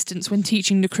of existence when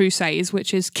teaching the Crusades,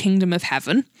 which is Kingdom of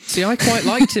Heaven. See, I quite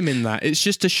liked him in that. It's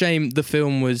just a shame the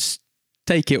film was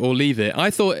take it or leave it.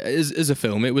 I thought as a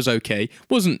film it was okay.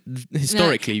 Wasn't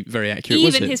historically very accurate,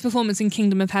 was it? Even his performance in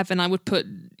Kingdom of Heaven I would put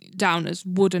down as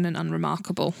wooden and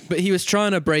unremarkable. But he was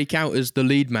trying to break out as the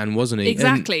lead man, wasn't he?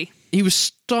 Exactly. And he was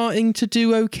starting to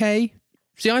do okay.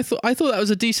 See, I thought that was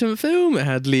a decent film. It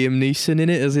had Liam Neeson in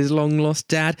it as his long-lost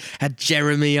dad. Had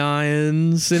Jeremy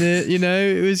Irons in it,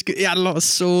 It was good. It had a lot of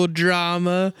sword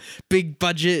drama, big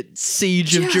budget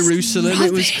siege of Jerusalem. Rubbish.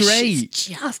 It was great. It's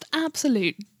just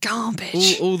absolute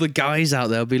garbage. All the guys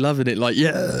out there will be loving it. Like,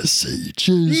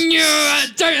 sieges. Yeah,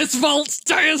 Deus Vult.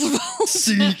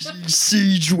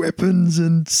 Siege weapons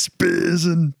and spears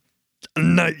and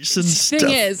knights and stuff. The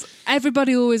thing is,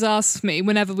 everybody always asks me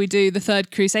whenever we do the Third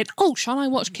Crusade, shall I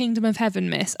watch Kingdom of Heaven,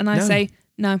 miss? And I say,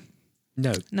 no.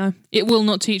 It will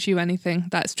not teach you anything.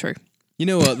 That's true. You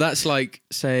know what? That's like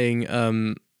saying,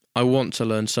 I want to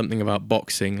learn something about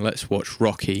boxing. Let's watch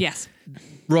Rocky. Yes.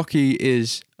 Rocky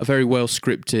is a very well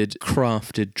scripted,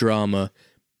 crafted drama,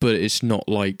 but it's not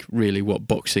like really what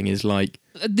boxing is like.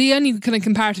 The only kind of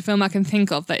comparative film I can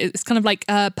think of that it's kind of like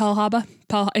Pearl Harbor.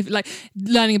 Like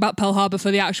learning about Pearl Harbor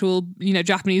for the actual,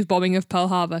 Japanese bombing of Pearl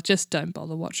Harbor. Just don't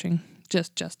bother watching.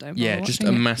 Just don't bother watching. Yeah, just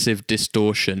a massive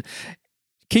distortion.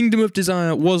 Kingdom of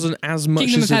Desire wasn't as much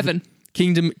Kingdom of Heaven.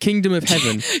 Kingdom of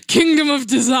Heaven. Kingdom of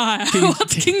Desire.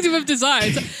 What's Kingdom of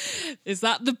Desire? Is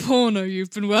that the porno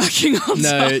you've been working on?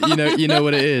 No, you know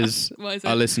what it is. What is it?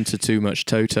 I listen to too much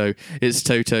Toto. It's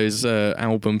Toto's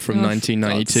album from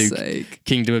 1992,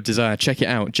 Kingdom of Desire. Check it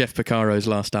out. Jeff Porcaro's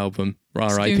last album.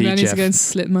 R.I.P. Jeff. I need to go and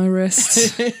slit my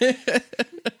wrist.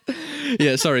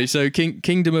 Yeah, sorry. So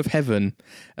Kingdom of Heaven.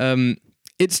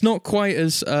 It's not quite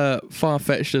as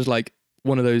far-fetched as like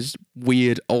one of those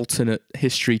weird alternate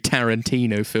history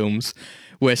Tarantino films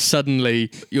where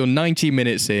suddenly you're 90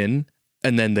 minutes in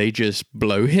and then they just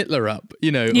blow Hitler up,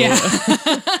 Yeah.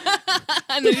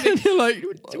 And then you're like,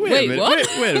 wait a minute,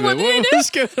 what's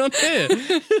going on here?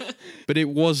 But it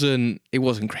wasn't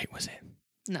great, was it?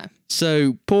 No.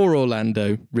 So, poor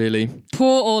Orlando, really.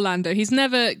 Poor Orlando. He's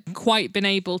never quite been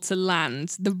able to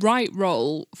land the right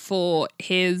role for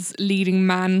his leading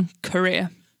man career.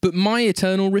 But my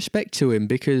eternal respect to him,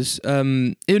 because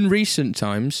in recent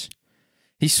times,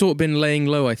 He's sort of been laying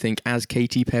low, I think, as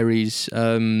Katy Perry's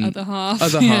other half.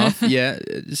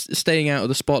 Staying out of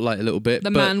the spotlight a little bit. The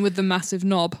man with the massive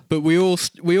knob. But we all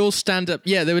stand up.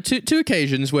 Yeah, there were two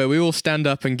occasions where we all stand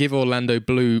up and give Orlando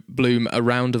Bloom a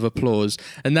round of applause,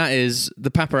 and that is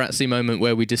the paparazzi moment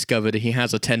where we discovered he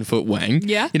has a 10-foot wang.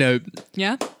 Yeah.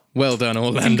 Yeah. Well done,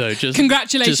 Orlando.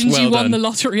 Congratulations, you won the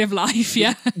lottery of life.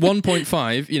 Yeah.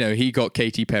 1.5. He got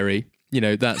Katy Perry.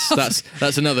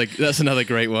 That's another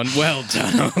great one. Well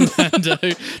done, Orlando.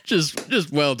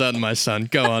 just well done, my son.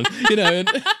 Go on. And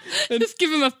just give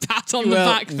him a pat on the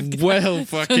back. Well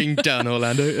fucking done,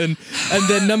 Orlando. And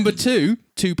then number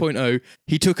 2.0,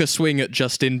 he took a swing at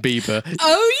Justin Bieber.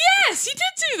 Oh yes, he did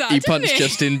do that. He punched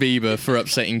Justin Bieber for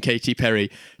upsetting Katy Perry.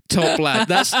 Top lad.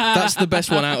 That's the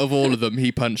best one out of all of them.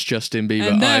 He punched Justin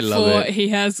Bieber. And I love it. He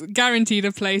has guaranteed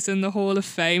a place in the Hall of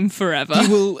Fame forever.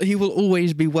 He will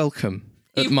always be welcome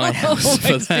at my house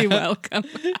for that. Be welcome.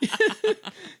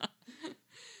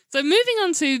 So moving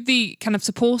on to the kind of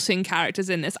supporting characters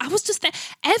in this, I was just there.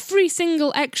 Every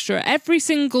single extra, every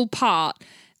single part,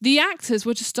 the actors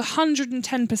were just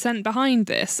 110% behind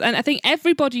this. And I think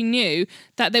everybody knew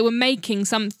that they were making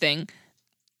something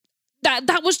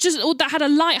that was just, that had a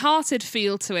light-hearted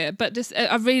feel to it, but just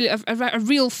a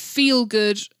real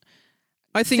feel-good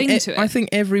thing to it. I think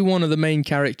every one of the main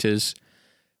characters,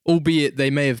 albeit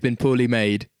they may have been poorly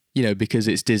made, because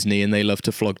it's Disney and they love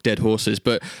to flog dead horses,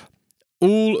 but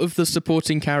all of the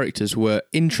supporting characters were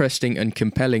interesting and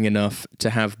compelling enough to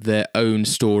have their own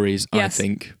stories, yes. I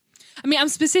think. I mean, I'm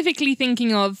specifically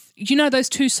thinking of, those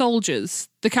two soldiers,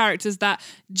 the characters that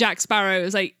Jack Sparrow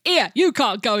is like, yeah, you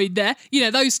can't go in there.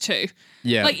 Those two.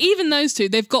 Yeah. Like, even those two,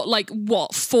 they've got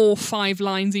 4-5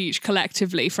 lines each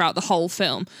collectively throughout the whole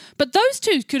film. But those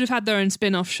two could have had their own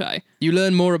spin-off show. You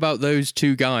learn more about those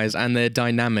two guys and their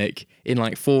dynamic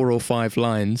in 4 or 5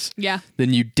 lines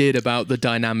than you did about the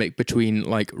dynamic between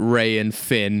Rey and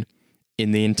Finn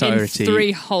in the entirety. In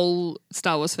 3 whole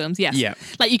Star Wars films, yes. Yeah.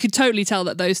 You could totally tell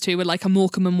that those two were a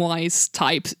Morecambe and Wise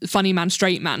type, funny man,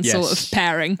 straight man sort of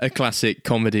pairing. A classic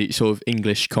comedy, sort of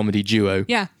English comedy duo.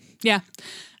 Yeah, yeah.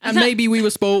 And maybe we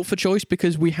were spoilt for choice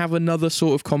because we have another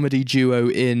sort of comedy duo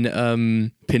in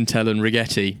Pintel and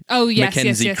Rigetti. Oh, yes,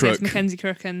 Mackenzie Crook. Yes, Mackenzie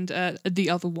Crook and the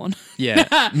other one.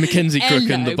 Yeah, Mackenzie Crook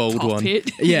and the bold one.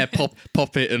 Yeah,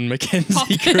 Poppet and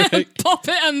Mackenzie Crook.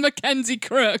 Poppet and Mackenzie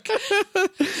Crook.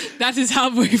 That is how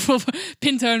we...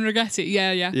 Pinto and Rigetti,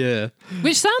 yeah. Yeah.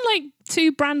 Which sound like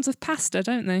 2 brands of pasta,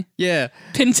 don't they? Yeah.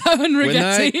 Pinto and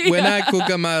Rigetti. When I cook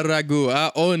my ragu,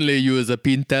 I only use a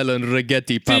Pintel and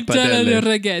Rigetti pappardelle. Pintel and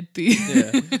Rigetti.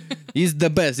 Yeah. It's the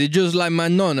best. It's just like my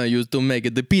nonna used to make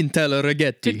it, the Pintel and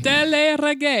Rigetti. Pintel and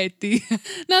Rigetti.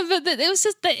 No, but there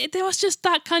was just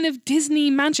that kind of Disney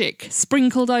magic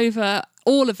sprinkled over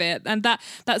all of it, and that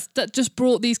just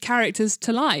brought these characters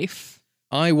to life.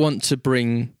 I want to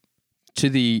bring to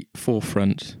the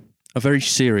forefront a very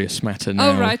serious matter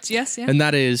now. Oh, right, yes, yeah. And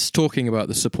that is talking about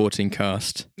the supporting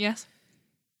cast. Yes.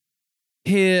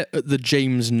 Here at the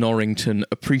James Norrington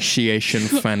Appreciation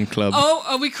Fan Club. Oh,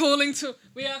 are we calling to...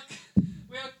 We are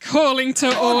calling to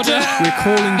order. We're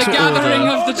calling to order. The gathering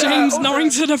of the James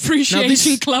Norrington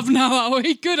Appreciation Club now, are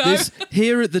we? Good-o.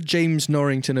 Here at the James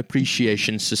Norrington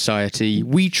Appreciation Society,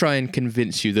 we try and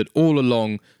convince you that all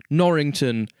along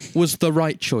Norrington was the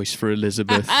right choice for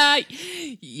Elizabeth.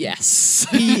 Yes.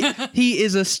 He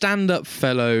is a stand-up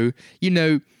fellow.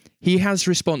 He has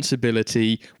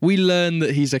responsibility. We learn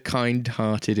that he's a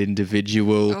kind-hearted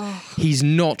individual. Oh. He's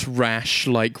not rash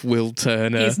like Will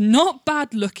Turner. He's not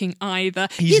bad-looking either.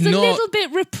 He's a little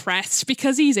bit repressed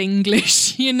because he's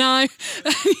English,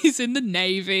 He's in the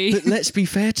Navy. But let's be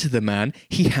fair to the man.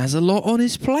 He has a lot on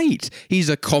his plate. He's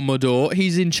a Commodore.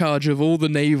 He's in charge of all the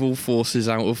naval forces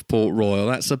out of Port Royal.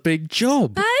 That's a big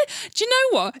job. Do you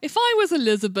know what? If I was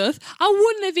Elizabeth, I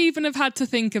wouldn't have even had to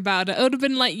think about it. I would have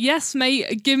been like, yes,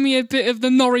 mate, give me a bit of the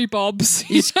Norrie Bobs.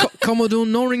 He's Commodore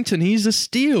Norrington. He's a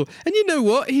steal. And you know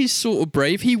what? He's sort of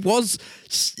brave. He was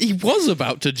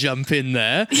about to jump in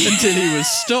there until he was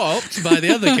stopped by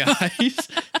the other guys.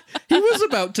 He was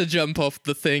about to jump off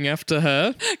the thing after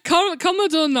her.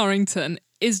 Commodore Norrington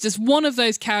is just one of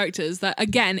those characters that,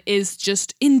 again, is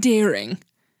just endearing.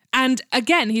 And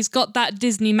again, he's got that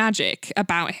Disney magic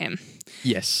about him.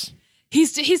 Yes.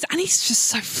 He's just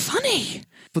so funny.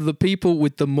 For the people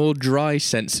with the more dry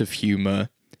sense of humour,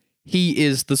 he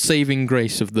is the saving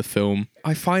grace of the film.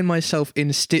 I find myself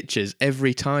in stitches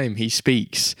every time he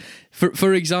speaks.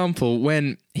 For example,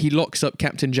 when he locks up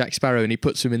Captain Jack Sparrow and he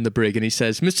puts him in the brig and he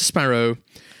says, "Mr. Sparrow,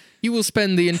 You will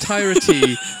spend the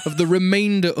entirety of the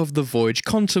remainder of the voyage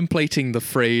contemplating the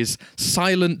phrase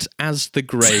 "silent as the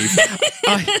grave."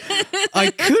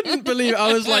 I couldn't believe it.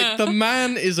 I was like, the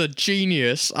man is a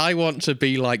genius. I want to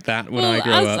be like that when I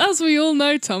grow up. As we all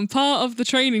know, Tom, part of the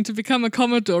training to become a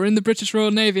Commodore in the British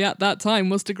Royal Navy at that time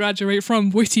was to graduate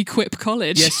from Whitty Quip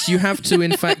College. Yes, you have to,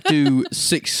 in fact, do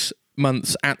 6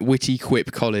 months at Whitty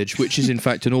Quip College, which is in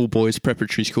fact an all-boys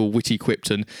preparatory school, Whitty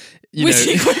Quipton.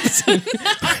 Quipton.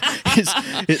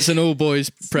 it's an all-boys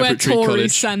preparatory where Tories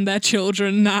college. Send their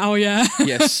children now, yeah.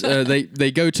 Yes,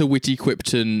 they go to Whitty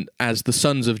Quipton as the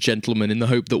sons of gentlemen in the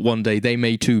hope that one day they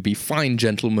may too be fine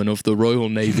gentlemen of the Royal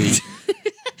Navy.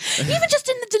 Even just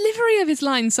in the delivery of his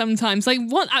lines sometimes. At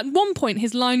one point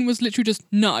his line was literally just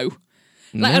no.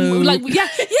 No.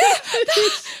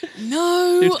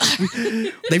 No.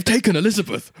 They've taken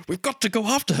Elizabeth. We've got to go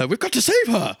after her. We've got to save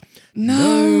her.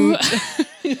 No.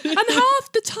 And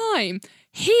half the time,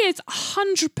 he is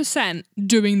 100%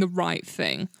 doing the right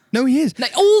thing. No, he is.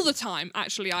 All the time,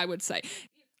 actually, I would say.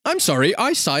 I'm sorry,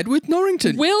 I side with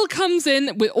Norrington. Will comes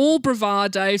in with all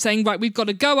bravado, saying, right, we've got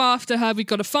to go after her. We've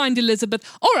got to find Elizabeth.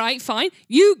 All right, fine.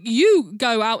 You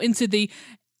go out into the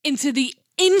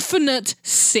infinite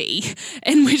sea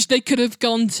in which they could have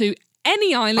gone to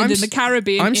any island in the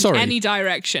Caribbean any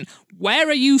direction. Where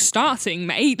are you starting,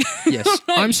 mate? Yes,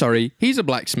 right. I'm sorry. He's a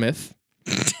blacksmith.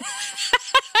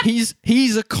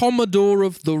 He's a Commodore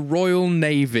of the Royal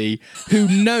Navy who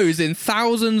knows in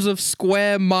thousands of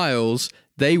square miles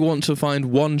they want to find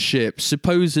one ship,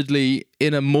 supposedly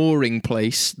in a mooring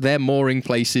place. Their mooring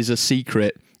place is a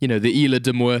secret. You know, the Isla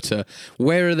de Muerta.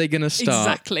 Where are they going to start?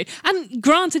 Exactly. And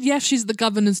granted, yes, she's the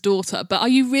governor's daughter, but are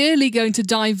you really going to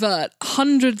divert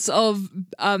hundreds of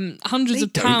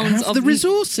pounds of the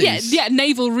resources? Yeah,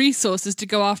 naval resources to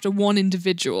go after one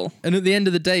individual? And at the end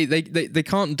of the day, they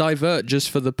can't divert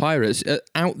just for the pirates.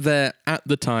 Out there at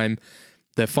the time,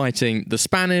 they're fighting the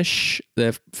Spanish,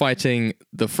 they're fighting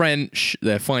the French,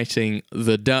 they're fighting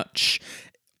the Dutch.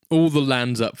 All the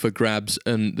land's up for grabs,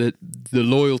 and the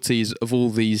loyalties of all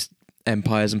these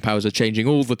empires and powers are changing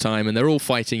all the time, and they're all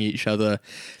fighting each other.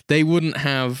 They wouldn't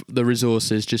have the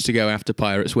resources just to go after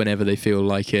pirates whenever they feel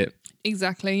like it.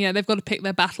 Exactly, yeah, they've got to pick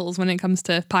their battles when it comes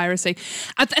to piracy.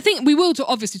 I think we will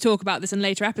obviously talk about this in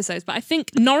later episodes, but I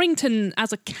think Norrington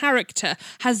as a character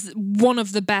has one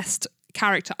of the best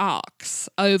character arcs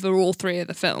over all three of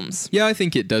the films. Yeah, I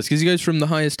think it does, because he goes from the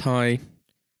highest high...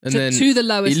 And then to the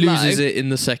lowest he loses low. it in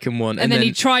the second one. And then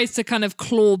he tries to kind of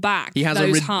claw back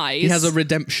those highs. He has a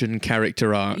redemption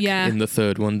character arc in the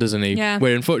third one, doesn't he? Yeah.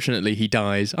 Where unfortunately he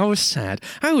dies. I was sad.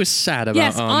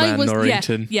 About our man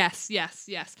Norrington. Yes.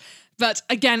 But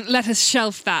again, let us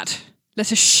shelf that. Let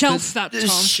us shelf that, Tom.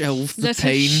 Shelf the Let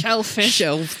pain. Us shelf it.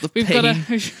 Shelf the We've pain.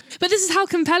 But this is how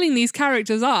compelling these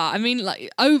characters are. I mean,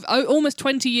 almost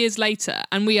 20 years later,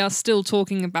 and we are still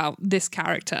talking about this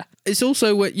character. It's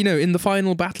also where, in the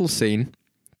final battle scene,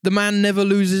 the man never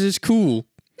loses his cool.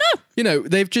 No.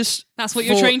 They've just... That's what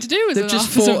you're trained to do. They've just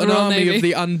fought an army of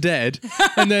the undead.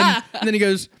 And then he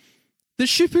goes, the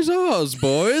ship is ours,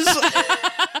 boys.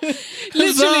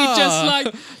 Literally just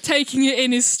like taking it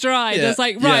in his stride. It's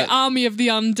army of the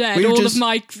undead. All of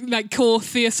my core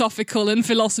theosophical and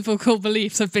philosophical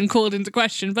beliefs have been called into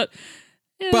question, but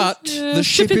the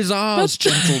ship is ours,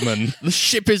 gentlemen. The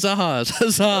ship is ours.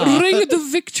 Huzzah. Ring the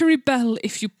victory bell,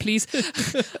 if you please.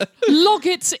 Log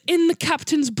it in the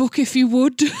captain's book, if you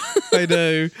would. I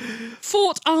know.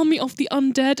 Fought army of the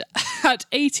undead at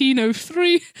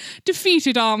 1803.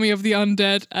 Defeated army of the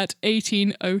undead at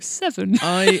 1807.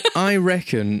 I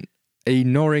reckon a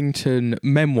Norrington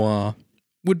memoir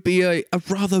would be a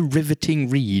rather riveting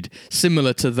read,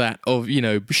 similar to that of,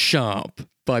 Sharp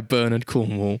by Bernard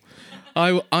Cornwell.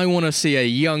 I want to see a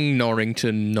young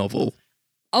Norrington novel.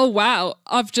 Oh, wow.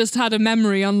 I've just had a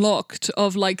memory unlocked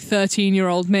of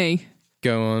 13-year-old me.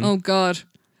 Go on. Oh, God.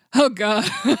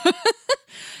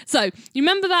 So, you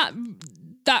remember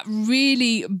that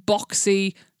really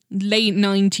boxy late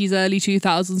 90s, early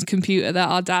 2000s computer that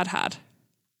our dad had?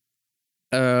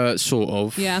 Sort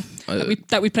of. Yeah.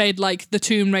 That we played the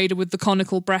Tomb Raider with the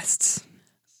conical breasts.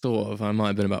 Sort of. I might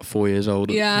have been about 4 years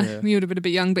old. Yeah, you would have been a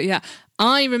bit young, but yeah.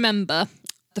 I remember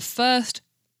the first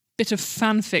bit of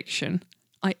fan fiction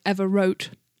I ever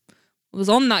wrote was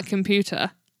on that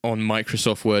computer. On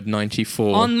Microsoft Word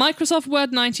 94. On Microsoft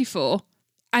Word 94.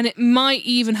 And it might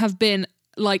even have been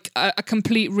a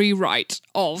complete rewrite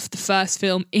of the first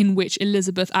film in which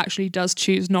Elizabeth actually does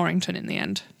choose Norrington in the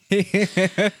end.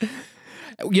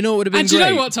 You know what would have been great? And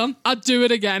you know what, Tom? I'd do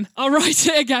it again. I'll write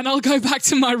it again. I'll go back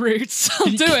to my roots.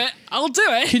 I'll do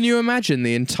it. Can you imagine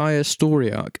the entire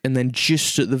story arc and then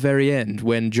just at the very end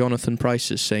when Jonathan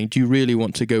Pryce is saying, do you really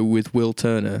want to go with Will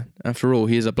Turner? After all,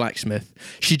 he is a blacksmith.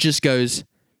 She just goes,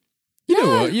 you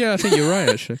know what? Yeah, I think you're right,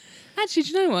 actually. Actually, do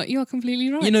you know what? You're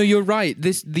completely right. You know, you're right.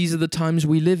 These are the times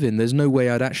we live in. There's no way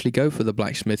I'd actually go for the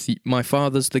blacksmith. My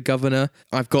father's the governor.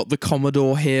 I've got the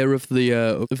commodore here of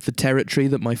the territory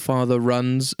that my father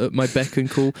runs at my beck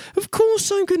and call. Of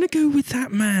course I'm going to go with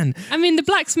that man. I mean, the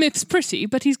blacksmith's pretty,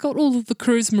 but he's got all of the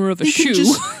charisma of a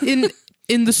shoe.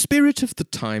 In the spirit of the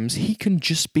times, he can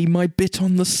just be my bit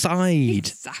on the side.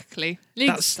 Exactly.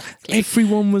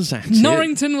 Everyone was at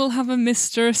Norrington will have a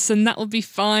mistress, and that will be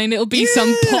fine. It'll be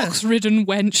some pox-ridden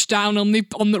wench down on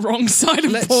the wrong side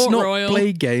of Port Royal. Let's not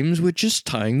play games. We're just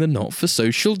tying the knot for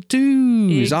social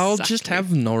dues. Exactly. I'll just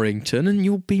have Norrington, and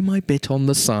you'll be my bit on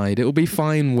the side. It'll be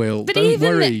fine, Will. But Don't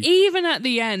worry. Even at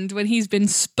the end, when he's been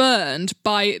spurned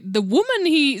by the woman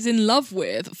he's in love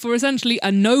with for essentially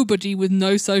a nobody with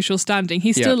no social standing,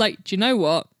 he's still like, do you know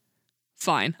what?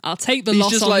 Fine, I'll take the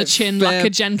loss on the chin like a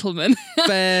gentleman.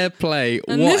 Fair play,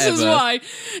 and whatever. This is why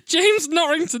James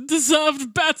Norrington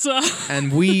deserved better.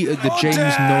 And we at the James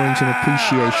Norrington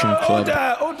Appreciation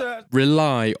Club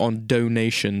rely on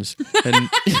donations. And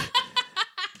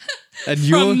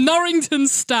from Norrington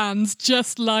stands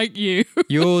just like you.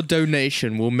 Your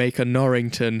donation will make a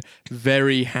Norrington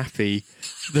very happy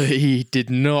that he did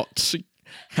not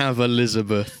have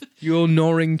Elizabeth. Your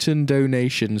Norrington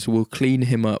donations will clean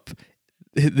him up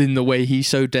in the way he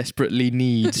so desperately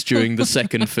needs during the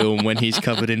second film when he's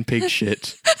covered in pig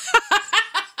shit.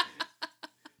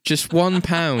 Just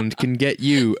 £1 can get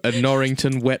you a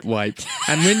Norrington wet wipe.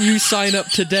 And when you sign up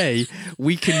today,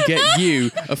 we can get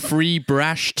you a free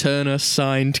Brash Turner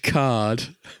signed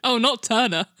card. Oh, not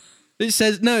Turner. It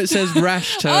says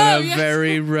Rash Turner,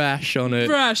 very rash on it.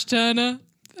 Brash Turner,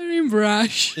 very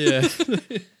brash. Yeah.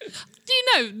 Do you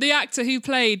know the actor who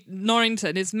played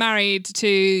Norrington is married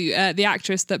to the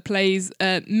actress that plays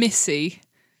Missy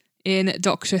in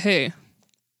Doctor Who?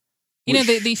 You know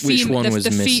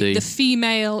the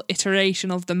female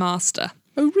iteration of the Master.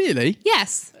 Oh, really?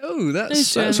 Yes. Oh,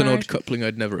 that's an odd coupling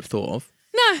I'd never have thought of.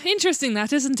 No, interesting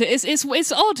that, isn't it?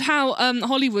 It's odd how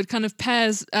Hollywood kind of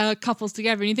pairs couples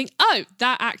together and you think, oh,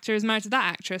 that actor is married to that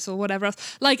actress or whatever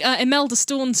else. Like Imelda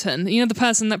Staunton, you know, the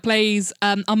person that plays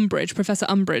Umbridge, Professor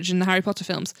Umbridge in the Harry Potter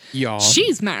films. Yeah.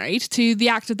 She's married to the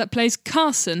actor that plays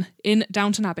Carson in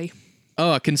Downton Abbey.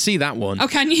 Oh, I can see that one. Oh,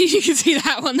 can you? You can see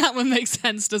that one. That one makes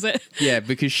sense, does it? Yeah,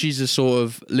 because she's a sort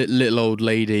of little old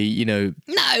lady, you know,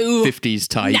 no 50s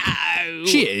type. No.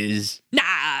 She is.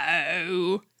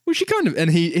 No. Well, she kind of,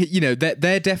 and he you know,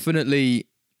 they're definitely,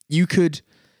 you could,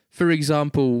 for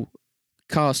example,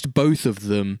 cast both of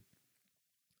them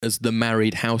as the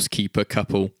married housekeeper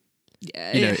couple.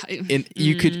 Yeah, you know,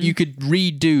 you could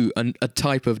redo a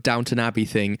type of Downton Abbey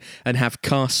thing and have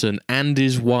Carson and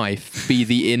his wife be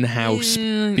the in-house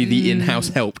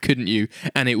help, couldn't you?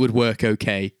 And it would work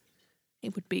okay.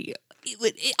 It would be.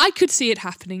 I could see it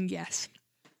happening. Yes.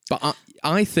 But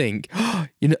I think,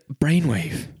 you know,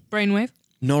 Brainwave.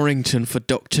 Norrington for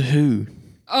Doctor Who.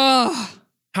 Oh,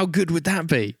 how good would that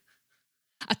be?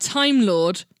 A Time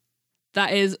Lord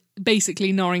that is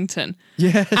basically Norrington.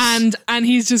 Yes. And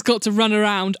he's just got to run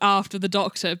around after the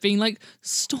Doctor being like,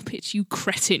 stop it, you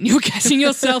cretin. You're getting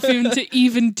yourself into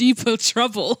even deeper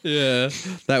trouble. Yeah,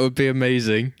 that would be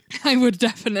amazing. I would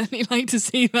definitely like to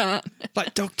see that.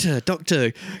 Like, Doctor,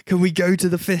 can we go to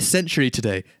the 5th century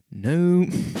today? No.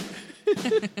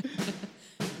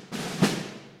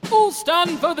 All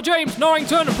stand for the James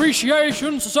Norrington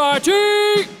Appreciation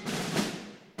Society!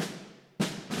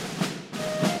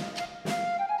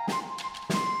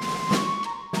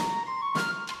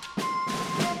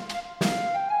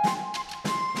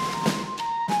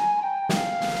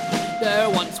 There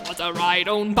once was a ride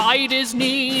owned by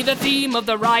Disney. The theme of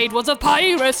the ride was of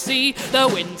piracy. The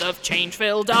winds of change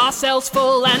filled our sails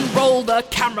full and roll the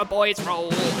camera boys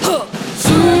roll.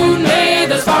 Soon may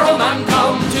the Sparrow Man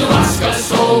come to ask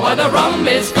us all why the rum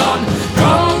is gone.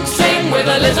 Drunk sing with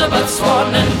Elizabeth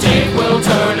Swan and take Will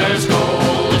Turner's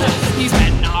gold. These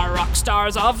men are rock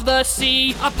stars of the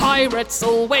sea. A pirate's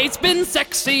always been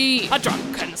sexy. A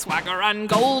drunken swagger and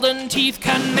golden teeth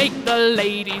can make the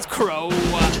ladies crow.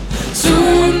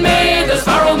 Soon may the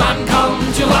Sparrow Man come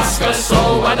to ask us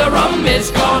all why the rum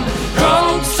is gone.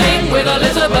 Drunk sing with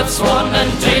Elizabeth Swan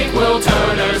and take Will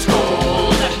Turner's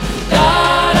gold.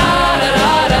 Da da da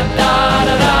da da da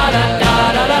da da da da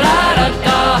da da da da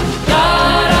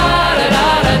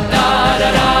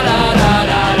da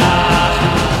da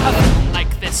da.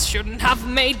 Like this shouldn't have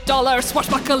made dollars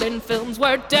swashbuckling films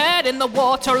were dead in the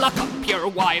water. Lock up your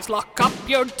wives, lock up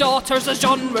your daughters, the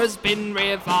genre's been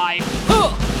revived.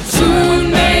 Soon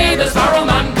may the Sparrow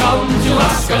Man come to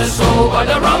ask us so, but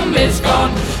the rum is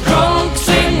gone. Drunk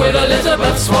sing with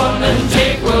Elizabeth Swann, and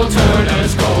Jake will turn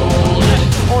us cold.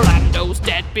 Orlando's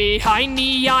dead behind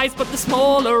the eyes, but the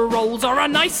smaller roles are a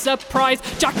nice surprise.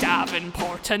 Jack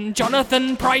Davenport and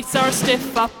Jonathan Pryce are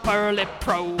stiff upper lip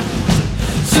pros.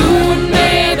 Soon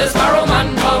may the Sparrow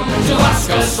Man come to ask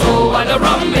us so, and the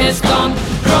rum is gone.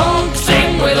 Drunk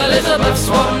sing with Elizabeth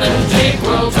Swann, and Jake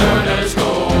will turn us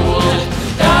cold.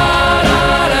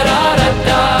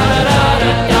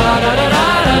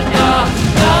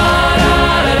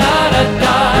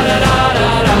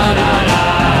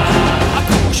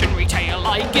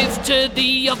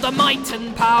 Of the might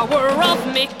and power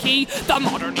of Mickey, the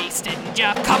modern East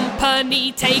India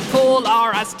Company take all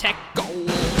our Aztec gold.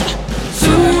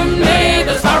 Soon may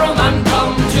the Sparrow Man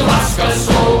come to ask us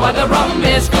so, and the rum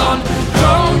is gone.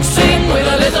 Drunk sing with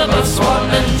Elizabeth Swann,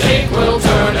 and Jake will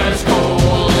turn us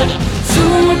cold.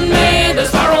 Soon may the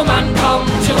Sparrow Man come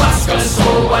to ask us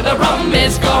so, and the rum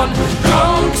is gone.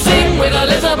 Drunk sing with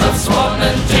Elizabeth Swann,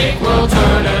 and Jake will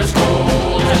turn us cold.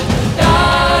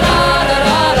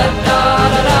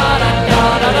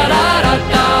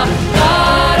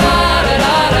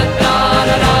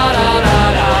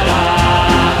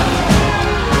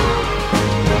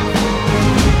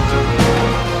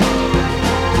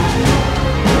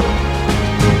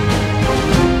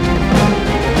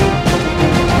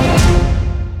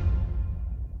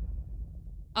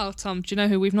 Oh, Tom, do you know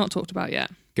who we've not talked about yet?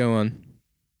 Go on.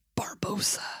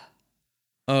 Barbossa.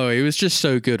 Oh, he was just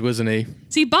so good, wasn't he?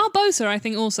 See, Barbossa, I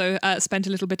think, also spent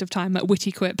a little bit of time at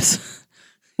Witty Quips.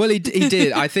 Well, he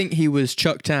did. I think he was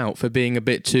chucked out for being a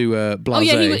bit too blasé. Oh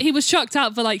yeah, he was chucked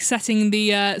out for like setting the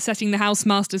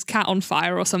housemaster's cat on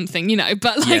fire or something, you know.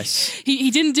 But like, yes. he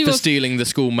didn't do for stealing the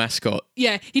school mascot.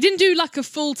 Yeah, he didn't do like a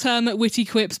full term at Witty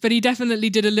Quips, but he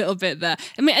definitely did a little bit there.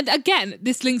 I mean, again,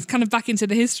 this links kind of back into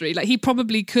the history. Like, he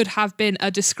probably could have been a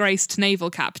disgraced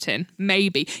naval captain,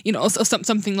 maybe, you know, or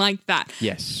something like that.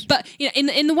 Yes. But you know,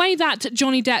 in the way that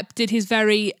Johnny Depp did his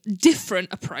very different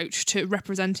approach to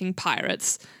representing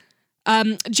pirates,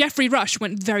 Geoffrey Rush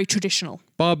went very traditional.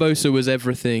 Barbossa was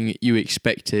everything you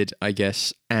expected, I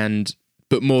guess,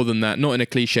 but more than that, not in a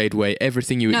cliched way,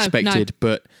 everything you expected,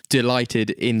 but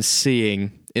delighted in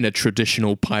seeing in a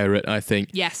traditional pirate, I think.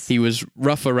 Yes. He was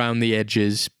rough around the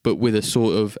edges, but with a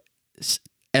sort of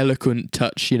eloquent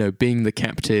touch, you know, being the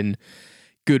captain,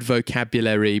 good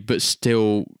vocabulary, but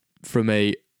still from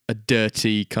a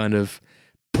dirty kind of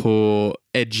poor,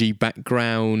 edgy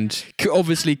background.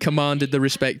 Obviously commanded the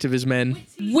respect of his men.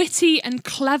 Witty and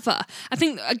clever. I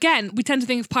think, again, we tend to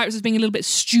think of pirates as being a little bit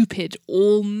stupid,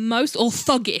 almost, or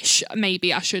thuggish,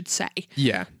 maybe I should say.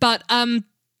 Yeah. But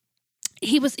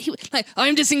he was like,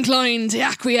 I'm disinclined to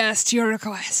acquiesce to your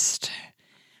request.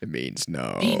 It means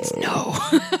no. It means no.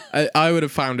 I would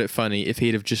have found it funny if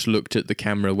he'd have just looked at the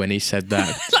camera when he said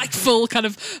that. Like full kind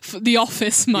of The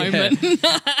Office moment.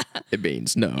 Yeah. It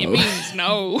means no. It means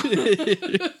no.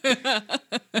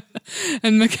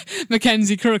 And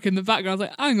Mackenzie Crook in the background was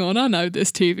like, hang on, I know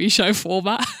this TV show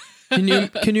format. Can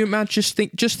you imagine,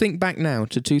 just think back now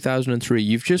to 2003.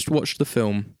 You've just watched the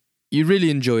film. You really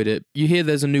enjoyed it. You hear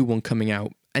there's a new one coming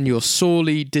out, and you're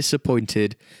sorely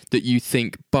disappointed that you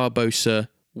think Barbossa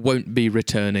won't be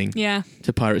returning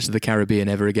to Pirates of the Caribbean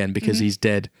ever again because he's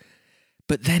dead.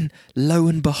 But then, lo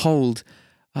and behold,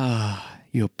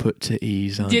 you're put to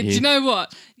ease, aren't you? Do you know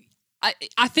what?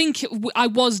 I think I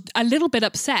was a little bit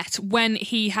upset when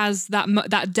he has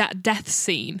that death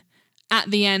scene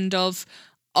at the end of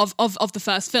the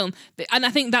first film. And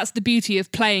I think that's the beauty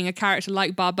of playing a character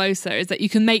like Barbossa, is that you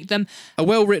can make them... A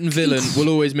well-written villain will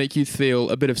always make you feel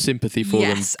a bit of sympathy for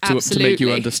them to make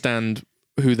you understand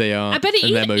who they are and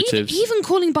their motives. Even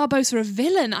calling Barbossa a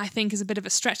villain, I think, is a bit of a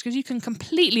stretch, because you can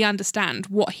completely understand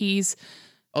what he's...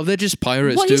 Oh, they're just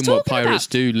pirates doing what pirates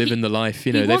do, living the life.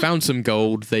 You know, they found some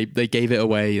gold, they gave it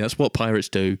away. That's what pirates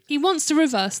do. He wants to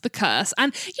reverse the curse.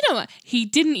 And you know what? He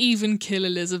didn't even kill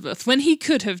Elizabeth when he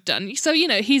could have done. So, you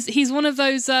know, he's one of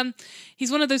those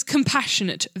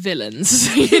compassionate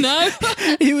villains, you know?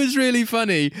 He was really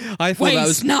funny. I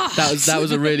thought that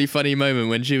was a really funny moment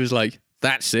when she was like,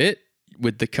 "That's it,"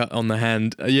 with the cut on the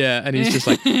hand. Yeah, and he's just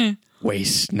like,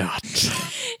 "Waste not."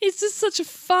 It's just such a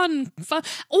fun.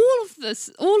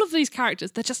 All of these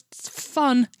characters, they're just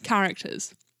fun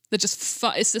characters. They're just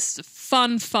fun. It's just a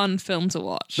fun film to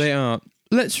watch. They are.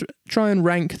 Let's try and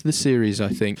rank the series, I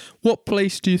think. What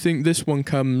place do you think this one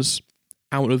comes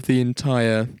out of the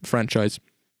entire franchise?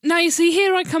 Now, you see,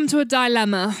 here I come to a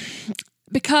dilemma,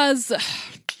 because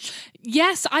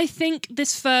Yes, I think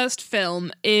this first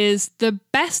film is the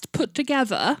best put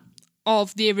together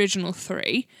of the original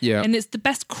three. Yeah. And it's the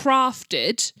best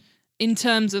crafted in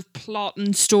terms of plot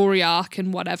and story arc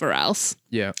and whatever else.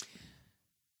 Yeah.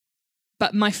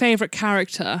 But my favourite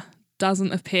character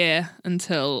doesn't appear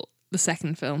until the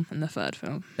second film and the third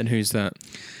film. And who's that?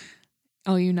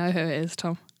 Oh, you know who it is,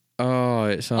 Tom. Oh,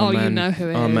 it's our man. You know who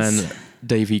it our is. man,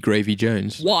 Davy Gravy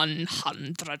Jones.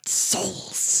 100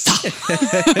 souls.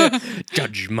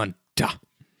 Judgment.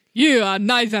 You are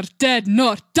neither dead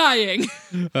nor dying.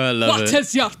 I love it. What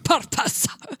is your purpose?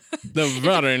 The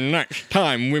very next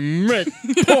time we make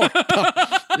pork.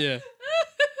 Yeah.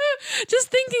 Just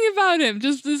thinking about him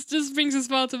just brings a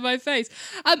smile to my face.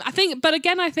 I think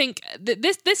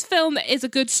this film is a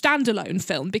good standalone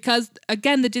film because,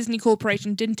 again, the Disney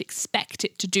Corporation didn't expect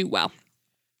it to do well.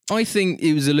 I think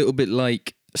it was a little bit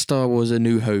like Star Wars: A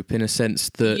New Hope in a sense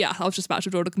that... Yeah, I was just about to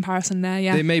draw the comparison there,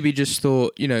 yeah. They maybe just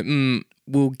thought,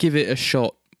 we'll give it a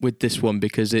shot with this one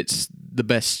because it's the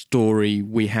best story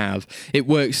we have. It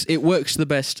works the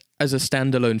best as a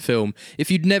standalone film.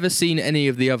 If you'd never seen any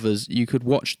of the others, you could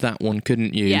watch that one,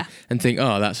 couldn't you? Yeah. And think,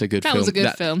 oh, that's a good film. That was a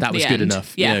good film. That was good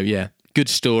enough. Yeah. Yeah. Good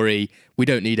story. We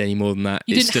don't need any more than that.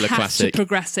 It's still a classic. You didn't have to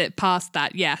progress it past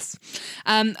that, yes.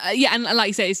 And like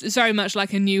you say, it's very much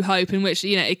like A New Hope in which,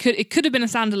 it could have been a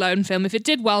standalone film. If it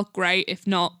did well, great. If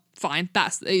not, fine.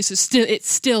 It's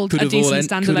still a decent standalone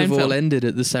film. Could have all ended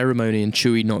at the ceremony and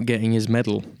Chewie not getting his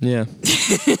medal. Yeah.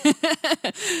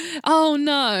 Oh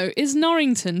no, is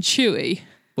Norrington Chewie?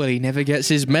 Well, he never gets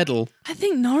his medal. I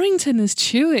think Norrington is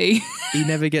Chewie. He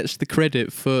never gets the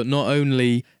credit for not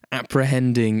only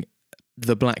apprehending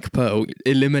the Black Pearl,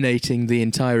 eliminating the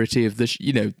entirety of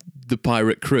the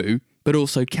pirate crew, but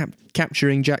also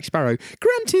capturing Jack Sparrow.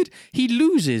 Granted, he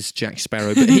loses Jack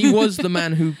Sparrow, but he was the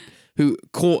man who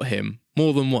caught him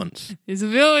more than once. This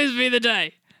will always be the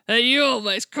day that you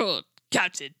almost caught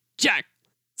Captain Jack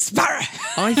Sparrow.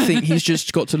 I think he's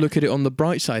just got to look at it on the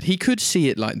bright side. He could see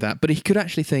it like that, but he could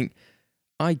actually think,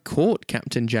 I caught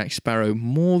Captain Jack Sparrow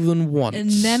more than once. And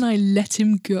then I let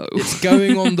him go. It's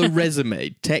going on the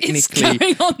resume.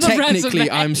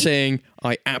 Technically, I'm saying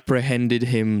I apprehended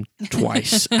him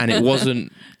twice, and it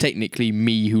wasn't technically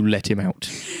me who let him out.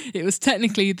 It was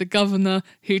technically the governor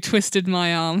who twisted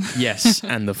my arm. Yes,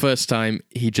 and the first time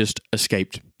he just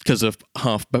escaped because of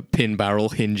half-pin barrel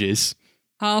hinges.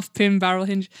 Half-pin barrel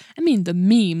hinge. I mean, the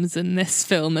memes in this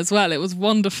film as well. It was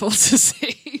wonderful to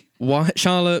see. Why,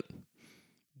 Charlotte?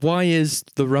 Why is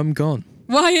the rum gone?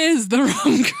 Why is the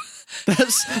rum gone?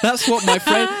 That's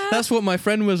what my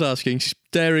friend was asking,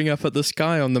 staring up at the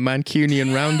sky on the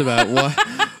Mancunian roundabout.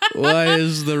 Why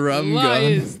is the rum gone? Why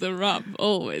is the rum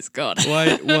always gone?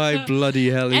 Why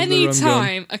bloody hell is the rum gone?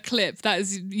 Anytime a clip that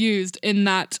is used in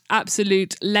that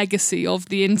absolute legacy of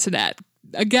the internet,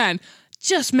 again,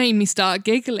 just made me start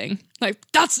giggling. Like,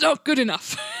 that's not good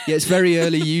enough. Yeah, it's very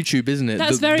early YouTube, isn't it?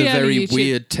 That's very early YouTube.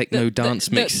 Weird techno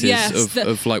dance mixes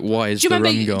of like, why is the rum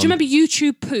gone? Do you remember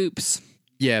YouTube poops?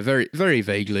 Yeah, very very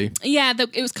vaguely. Yeah,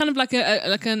 it was kind of like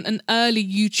an early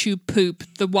YouTube poop.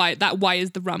 Why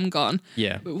is the rum gone?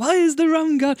 Yeah, why is the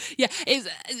rum gone? Yeah,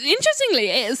 interestingly,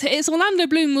 it's Orlando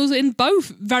Bloom was in both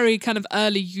very kind of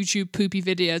early YouTube poopy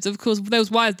videos. Of course, there was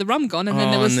why is the rum gone, and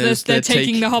then there was they're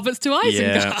taking the hobbits to Isengard.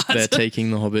 Yeah, they're taking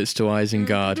the hobbits to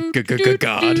Isengard.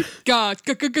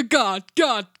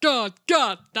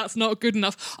 God. That's not good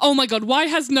enough. Oh my God, why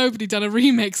has nobody done a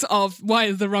remix of Why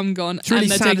is the Rum Gone? It's really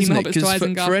and they're sad, taking the isn't it? hobbits to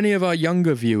Isengard. For any of our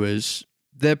younger viewers,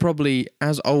 they're probably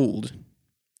as old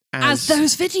as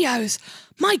those videos.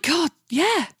 My God,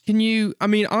 yeah.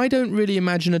 I don't really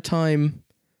imagine a time.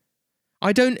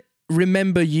 I don't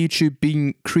remember YouTube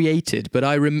being created, but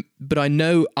I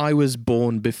know I was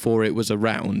born before it was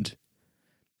around.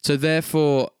 So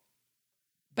therefore,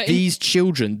 these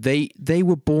children, they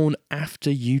were born after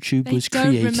YouTube was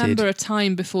created. They don't remember a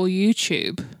time before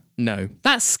YouTube. No.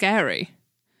 That's scary.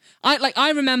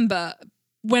 I remember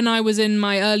when I was in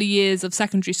my early years of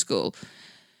secondary school,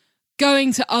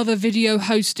 going to other video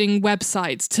hosting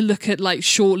websites to look at like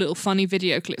short little funny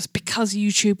video clips because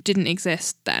YouTube didn't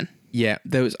exist then. Yeah,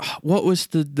 there was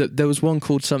there was one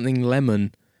called something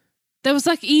Lemon. There was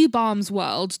like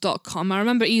eBarmsWorld.com. I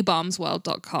remember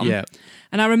eBarmsWorld.com. Yeah.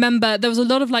 And I remember there was a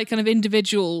lot of like kind of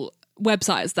individual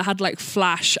websites that had like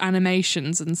flash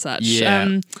animations and such.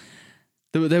 Yeah.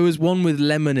 There was one with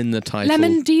lemon in the title.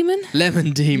 Lemon Demon?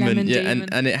 Lemon Demon, yeah.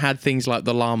 And it had things like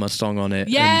the llama song on it.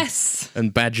 Yes!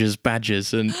 And badgers,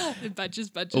 and badgers,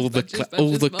 all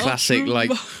the classic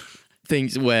like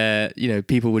things where,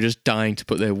 people were just dying to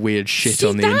put their weird shit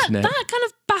on the internet. That kind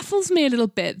of baffles me a little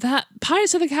bit that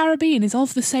Pirates of the Caribbean is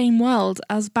of the same world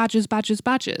as Badgers.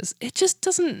 It just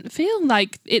doesn't feel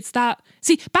like it's that.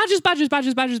 See, Badgers,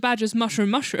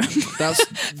 mushroom.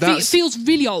 It feels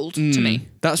really old to me.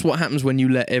 That's what happens when you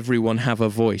let everyone have a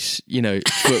voice,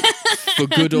 for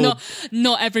good or...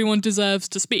 Not everyone deserves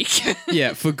to speak.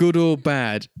 Yeah, for good or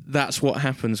bad, that's what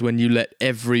happens when you let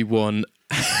everyone...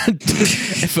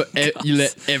 you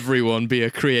let everyone be a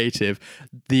creative.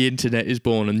 The internet is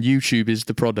born and YouTube is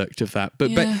the product of that.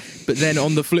 But then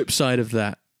on the flip side of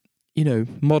that,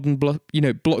 modern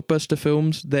blockbuster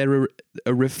films, they're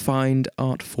a refined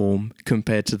art form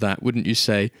compared to that, wouldn't you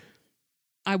say?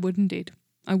 I would indeed.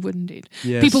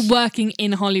 Yes. People working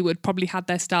in Hollywood probably had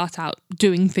their start out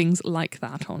doing things like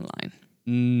that online.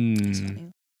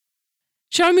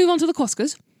 Shall I move on to the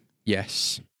Oscars?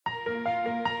 Yes.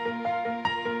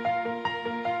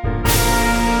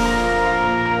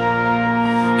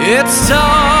 It's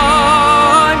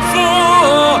time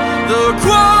for the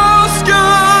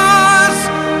Oscars.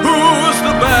 Who's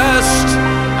the best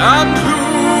and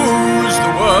who's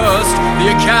the worst?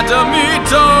 The Academy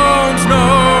don't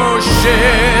know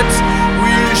shit.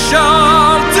 We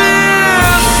shall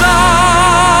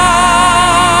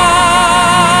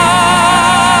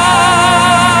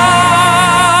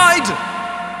decide.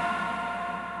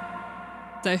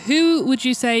 So who would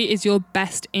you say is your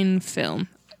best in film?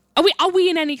 Are we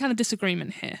in any kind of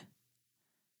disagreement here?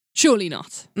 Surely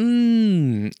not.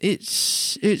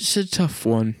 It's a tough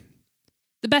one.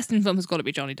 The best in film has got to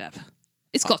be Johnny Depp.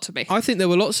 It's got to be. I think there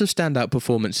were lots of standout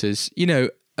performances. Indeed,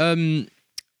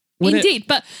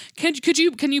 but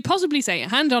can you possibly say,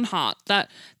 hand on heart,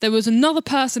 that there was another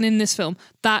person in this film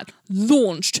that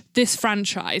launched this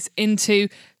franchise into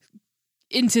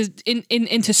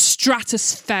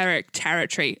stratospheric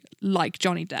territory like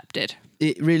Johnny Depp did?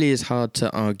 It really is hard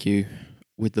to argue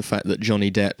with the fact that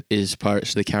Johnny Depp is Pirates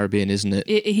of the Caribbean, isn't it?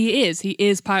 He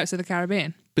is Pirates of the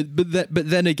Caribbean. But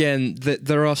then again,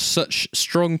 there are such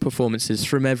strong performances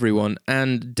from everyone,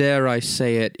 and dare I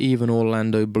say it, even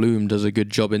Orlando Bloom does a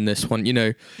good job in this one,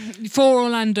 For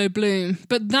Orlando Bloom,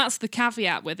 but that's the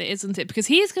caveat with it, isn't it? Because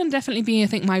he is going to definitely be, I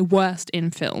think, my worst in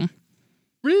film.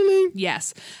 Really?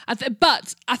 Yes,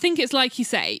 but I think it's like you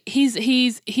say. He's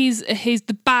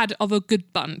the bad of a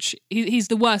good bunch. He's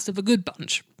the worst of a good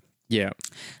bunch. Yeah,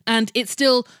 and it's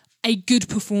still a good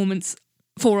performance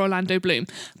for Orlando Bloom,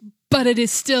 but it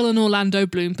is still an Orlando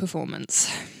Bloom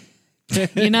performance.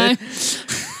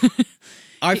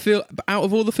 I feel out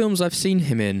of all the films I've seen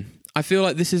him in, I feel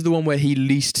like this is the one where he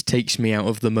least takes me out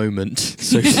of the moment,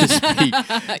 so to speak.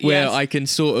 Where I can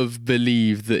sort of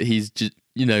believe that he's just.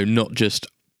 Not just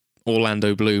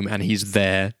Orlando Bloom and he's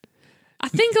there. I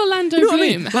think Orlando Bloom I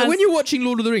mean? Like when you're watching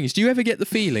Lord of the Rings, do you ever get the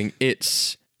feeling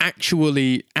it's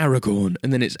actually Aragorn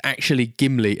and then it's actually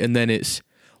Gimli and then it's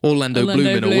Orlando Bloom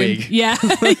in a wig? Yeah.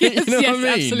 Yes, I mean?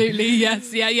 Absolutely.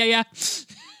 Yes. Yeah.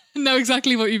 Know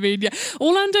exactly what you mean. Yeah.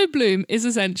 Orlando Bloom is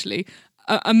essentially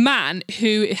a man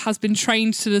who has been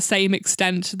trained to the same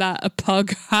extent that a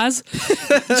pug has. do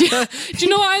you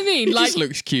know what I mean? He just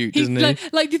looks cute, doesn't he?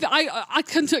 I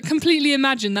can completely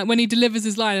imagine that when he delivers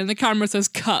his line and the camera says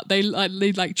cut, they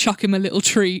chuck him a little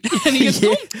treat and he goes,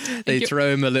 They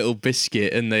throw him a little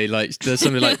biscuit and there's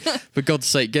something like, for God's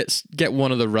sake, get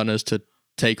one of the runners to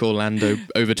take Orlando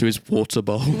over to his water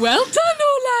bowl. Well done,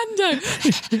 Orlando.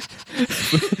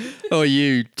 Or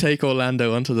you take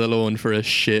Orlando onto the lawn for a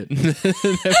shit.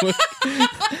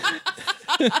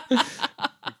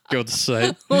 God's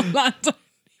sake. Orlando.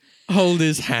 Hold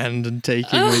his hand and take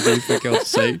him with you, for God's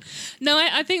sake. No,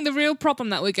 I think the real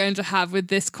problem that we're going to have with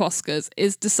this Oscars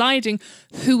is deciding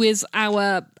who is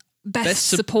our best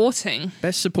supporting.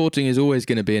 Best supporting is always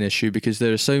going to be an issue because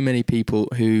there are so many people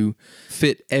who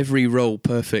fit every role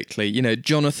perfectly.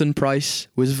 Jonathan Pryce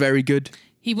was very good.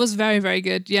 He was very, very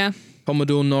good, yeah.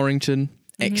 Commodore Norrington,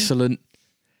 excellent.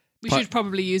 We should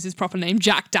probably use his proper name,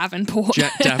 Jack Davenport.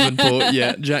 Jack Davenport,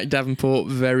 yeah. Jack Davenport,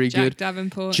 very good. Jack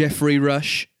Davenport. Jeffrey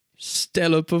Rush,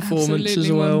 stellar performance absolutely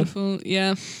as well. Wonderful,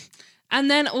 yeah. And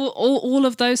then all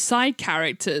of those side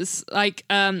characters, like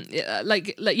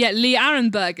Lee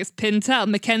Arenberg as Pintel,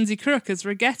 Mackenzie Crook as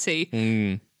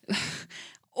Rigetti.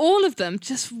 All of them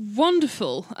just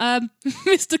wonderful.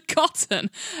 Mr. Cotton.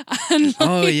 And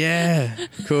oh, yeah,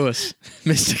 of course.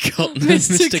 Mr. Cotton.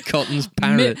 Mr. Cotton's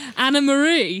parrot. Anna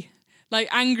Marie. Like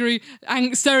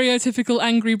stereotypical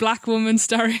angry black woman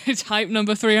stereotype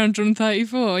number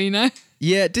 334,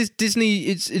 Yeah, Disney,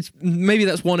 it's maybe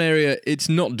that's one area it's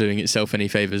not doing itself any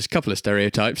favours. A couple of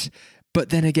stereotypes. But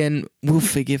then again, we'll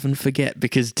forgive and forget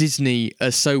because Disney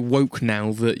are so woke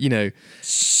now that, you know,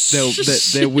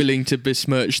 they're willing to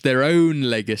besmirch their own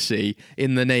legacy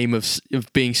in the name of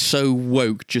being so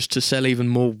woke just to sell even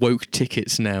more woke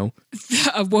tickets now.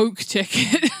 A woke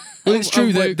ticket. Well, it's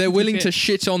true. They're willing to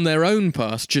shit on their own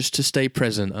past just to stay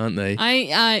present, aren't they?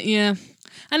 Yeah.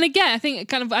 And again, I think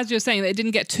kind of, as you were saying, that it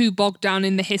didn't get too bogged down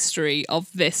in the history of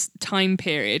this time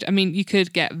period. I mean, you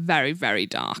could get very, very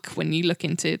dark when you look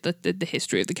into the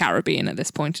history of the Caribbean at this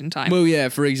point in time. Well, yeah,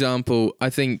 for example, I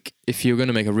think if you're going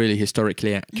to make a really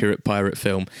historically accurate pirate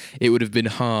film, it would have been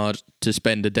hard to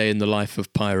spend a day in the life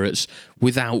of pirates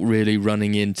without really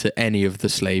running into any of the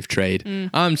slave trade.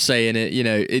 I'm saying it, you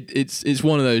know, it's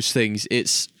one of those things.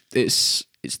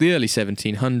 It's the early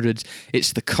 1700s.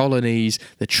 It's the colonies.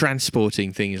 They're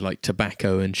transporting things like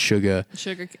tobacco and sugar.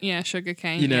 Sugar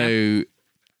cane. You know,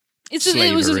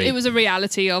 it was a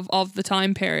reality of the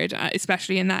time period,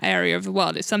 especially in that area of the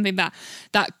world. It's something that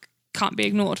can't be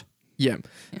ignored. Yeah.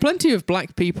 Plenty of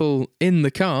black people in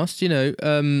the cast. You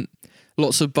know,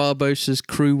 lots of Barbossa's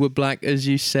crew were black, as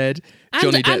you said.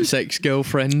 Johnny Depp's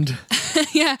ex-girlfriend.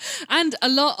 Yeah, and a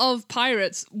lot of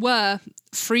pirates were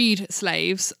freed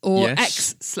slaves or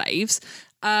ex-slaves,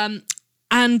 and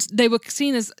they were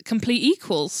seen as complete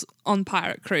equals on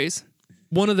pirate crews.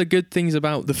 One of the good things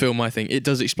about the film, I think, it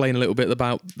does explain a little bit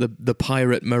about the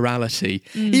pirate morality,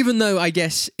 even though I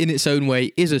guess in its own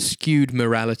way is a skewed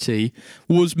morality,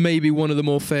 was maybe one of the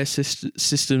more fair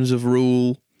systems of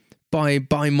rule.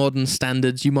 By modern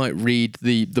standards, you might read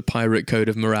the pirate code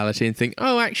of morality and think,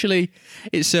 oh, actually,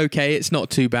 it's okay, it's not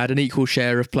too bad, an equal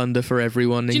share of plunder for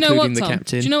everyone, including the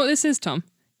captain. Do you know what this is, Tom?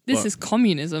 This is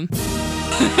communism.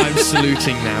 I'm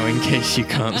saluting now, in case you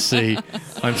can't see.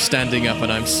 I'm standing up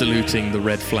and I'm saluting the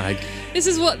red flag.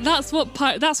 That's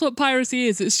what piracy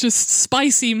is. It's just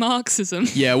spicy Marxism.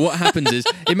 Yeah, what happens is,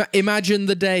 imagine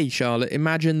the day, Charlotte.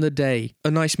 Imagine the day.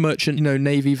 A nice merchant,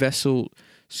 Navy vessel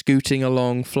scooting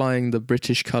along, flying the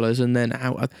British colours, and then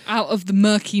out of the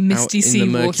murky, misty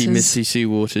sea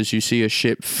waters, you see a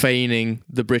ship feigning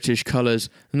the British colours,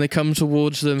 and they come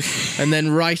towards them, and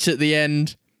then right at the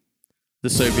end, the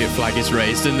Soviet flag is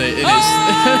raised, and it's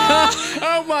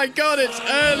oh my God! It's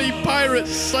early pirate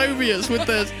Soviets with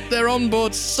their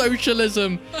onboard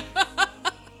socialism.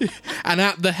 And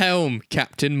at the helm,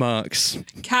 Captain Marx.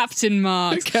 Karl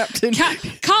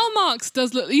Marx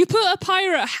does look... You put a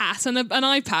pirate hat and an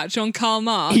eye patch on Karl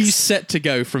Marx. He's set to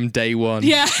go from day one.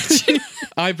 Yeah.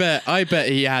 I bet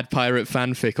he had pirate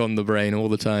fanfic on the brain all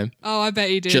the time. Oh, I bet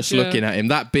he did. Just looking at him.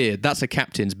 That beard, that's a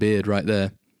captain's beard right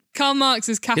there. Karl Marx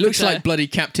is Capita. He looks like bloody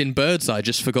Captain Birdseye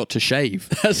just forgot to shave.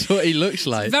 That's what he looks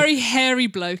like. Very hairy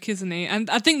bloke, isn't he? And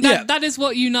I think that is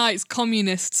what unites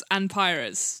communists and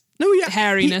pirates. No, yeah.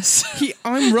 Hairiness.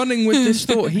 I'm running with this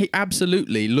thought. He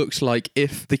absolutely looks like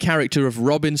if the character of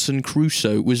Robinson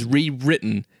Crusoe was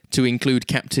rewritten to include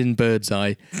Captain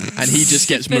Birdseye, and he just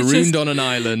gets marooned on an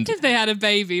island. If they had a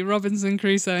baby, Robinson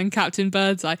Crusoe and Captain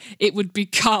Birdseye, it would be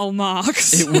Karl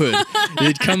Marx. It would.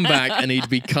 He'd come back and he'd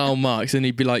be Karl Marx, and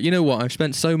he'd be like, you know what, I've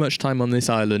spent so much time on this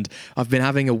island, I've been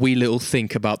having a wee little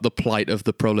think about the plight of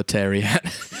the proletariat.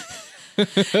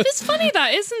 It's funny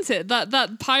that, isn't it?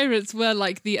 That pirates were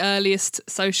like the earliest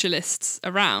socialists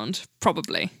around,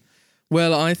 probably.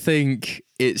 Well, I think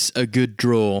it's a good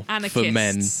draw for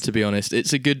men, to be honest.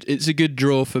 It's a good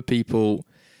draw for people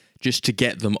just to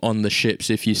get them on the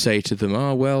ships if you say to them,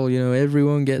 oh, well,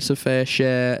 everyone gets a fair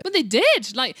share. But they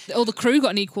did. Like, all the crew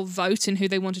got an equal vote in who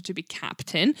they wanted to be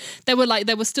captain. There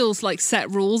were still set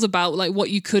rules about like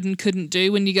what you could and couldn't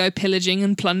do when you go pillaging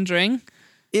and plundering.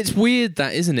 It's weird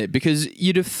that, isn't it? Because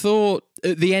you'd have thought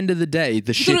at the end of the day,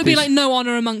 the ship thought it'd be like no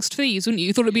honour amongst thieves, wouldn't you?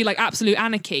 You thought it'd be like absolute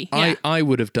anarchy. Yeah. I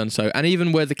would have done so. And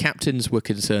even where the captains were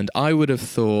concerned, I would have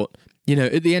thought,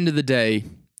 at the end of the day,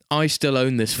 I still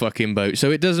own this fucking boat.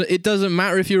 So it doesn't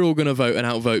matter if you're all going to vote and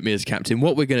outvote me as captain.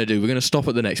 What we're going to do, we're going to stop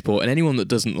at the next port, and anyone that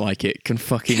doesn't like it can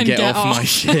fucking get off my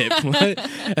ship.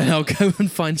 And I'll go and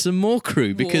find some more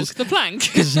crew because walk the plank.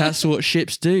 Because that's what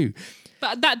ships do.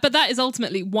 But that is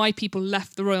ultimately why people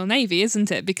left the Royal Navy,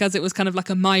 isn't it? Because it was kind of like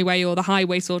a my way or the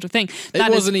highway sort of thing.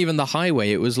 It wasn't even the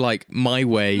highway. It was like my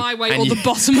way. My way or the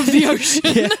bottom of the ocean.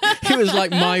 Yeah, it was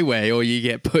like my way, or you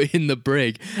get put in the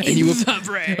brig. The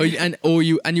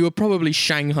brig. You were probably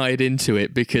shanghaied into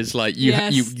it because like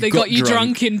they got you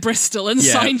drunk in Bristol and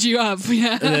signed you up.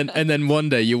 Yeah. And then one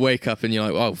day you wake up and you're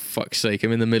like, oh fuck's sake,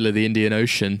 I'm in the middle of the Indian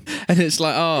Ocean, and it's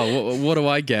like, oh, what do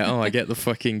I get? Oh, I get the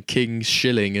fucking king's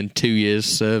shilling and 2 years years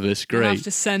service. Great. I have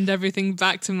to send everything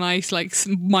back to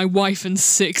my wife and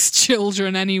 6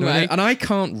 children anyway. And I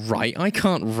can't write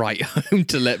home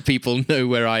to let people know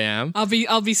where I am.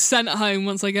 I'll be sent home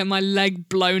once I get my leg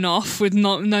blown off with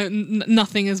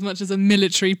nothing as much as a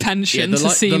military pension to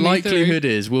see me through. The likelihood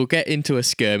is we'll get into a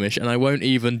skirmish and I won't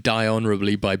even die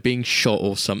honourably by being shot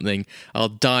or something. I'll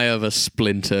die of a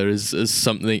splinter as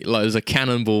something, like as a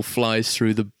cannonball flies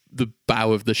through the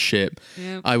bow of the ship.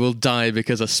 Yep. I will die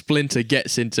because a splinter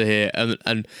gets into here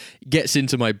and gets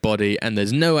into my body, and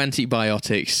there's no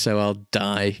antibiotics, so I'll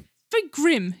die. Very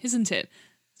grim, isn't it?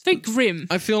 It's very grim.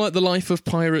 I feel like the life of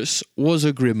pirates was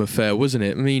a grim affair, wasn't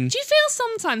it? I mean, do you feel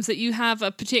sometimes that you have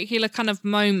a particular kind of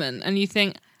moment and you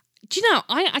think, do you know,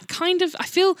 I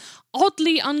feel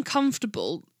oddly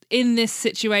uncomfortable in this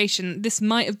situation. This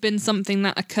might have been something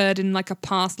that occurred in like a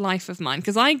past life of mine,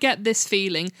 because I get this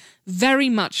feeling very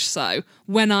much so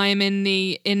when I am in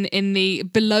the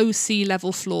below sea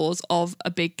level floors of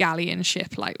a big galleon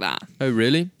ship like that. Oh,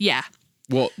 really? Yeah.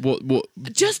 What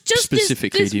just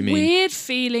specifically this do you mean? Weird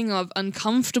feeling of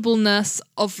uncomfortableness,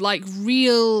 of like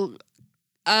real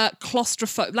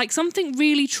claustrophobia, like something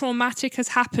really traumatic has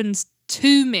happened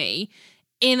to me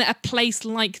in a place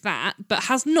like that, but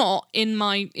has not in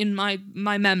my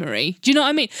memory. Do you know what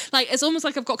I mean? Like, it's almost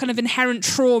like I've got kind of inherent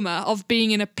trauma of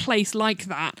being in a place like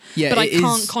that, but I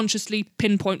can't consciously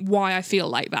pinpoint why I feel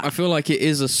like that. I feel like it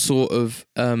is a sort of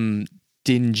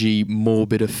dingy,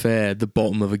 morbid affair, the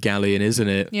bottom of a galleon, isn't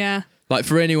it? Yeah. Like,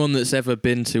 for anyone that's ever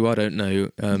been to, I don't know,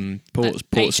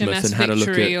 Portsmouth HMS and had a look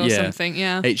Victory at something,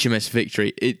 yeah. HMS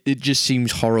Victory, it just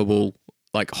seems horrible.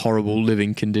 Like horrible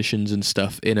living conditions and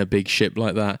stuff in a big ship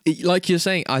like that. Like you're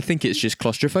saying, I think it's just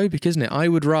claustrophobic, isn't it? I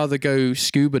would rather go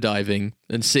scuba diving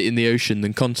and sit in the ocean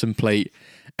than contemplate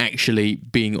actually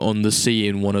being on the sea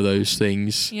in one of those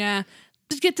things. Yeah.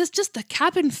 There's just the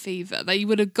cabin fever that you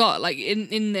would have got like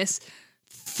in this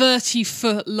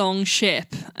 30-foot long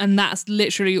ship, and that's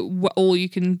literally all you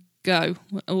can go,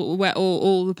 where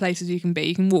all the places you can be.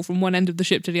 You can walk from one end of the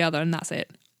ship to the other, and that's it.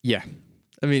 Yeah.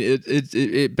 I mean,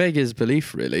 it beggars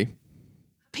belief, really.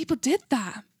 People did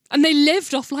that, and they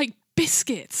lived off like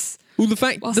biscuits. Well, the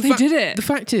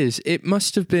fact is, it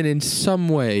must have been in some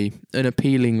way an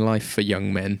appealing life for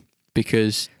young men.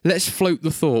 Because let's float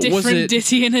the thought. Different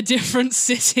ditty in a different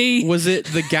city. Was it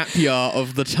the gap year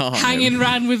of the time? Hanging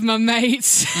round with my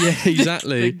mates. Yeah,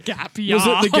 exactly. the gap year. Was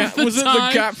it the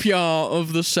gap year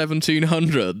of the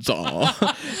 1700s?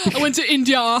 I went to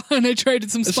India and I traded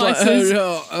some spices.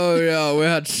 Like, oh yeah, we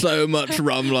had so much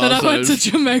rum last Then I went to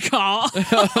Jamaica.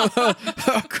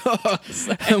 Oh God.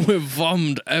 And we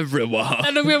vommed everywhere.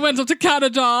 And then we went up to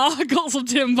Canada, got some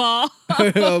timber.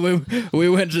 we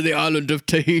went to the island of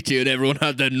Tahiti and everyone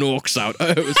had their norks out.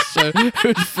 Oh, it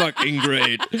was fucking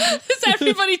great.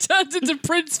 Everybody turns into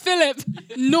Prince Philip.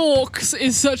 Norks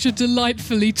is such a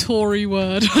delightfully Tory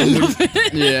word. I love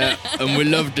it. Yeah, and we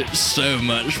loved it so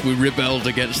much we rebelled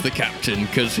against the captain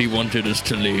because he wanted us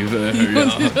to leave. He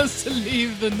wanted us to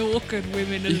leave the Norkan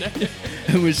women alone.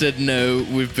 And we said no,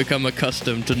 we've become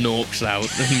accustomed to norks out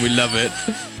and we love it.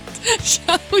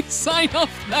 Shall we sign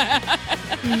off there?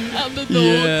 On the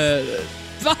Norks. Yeah.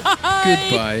 Bye.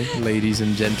 Goodbye, ladies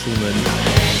and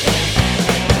gentlemen.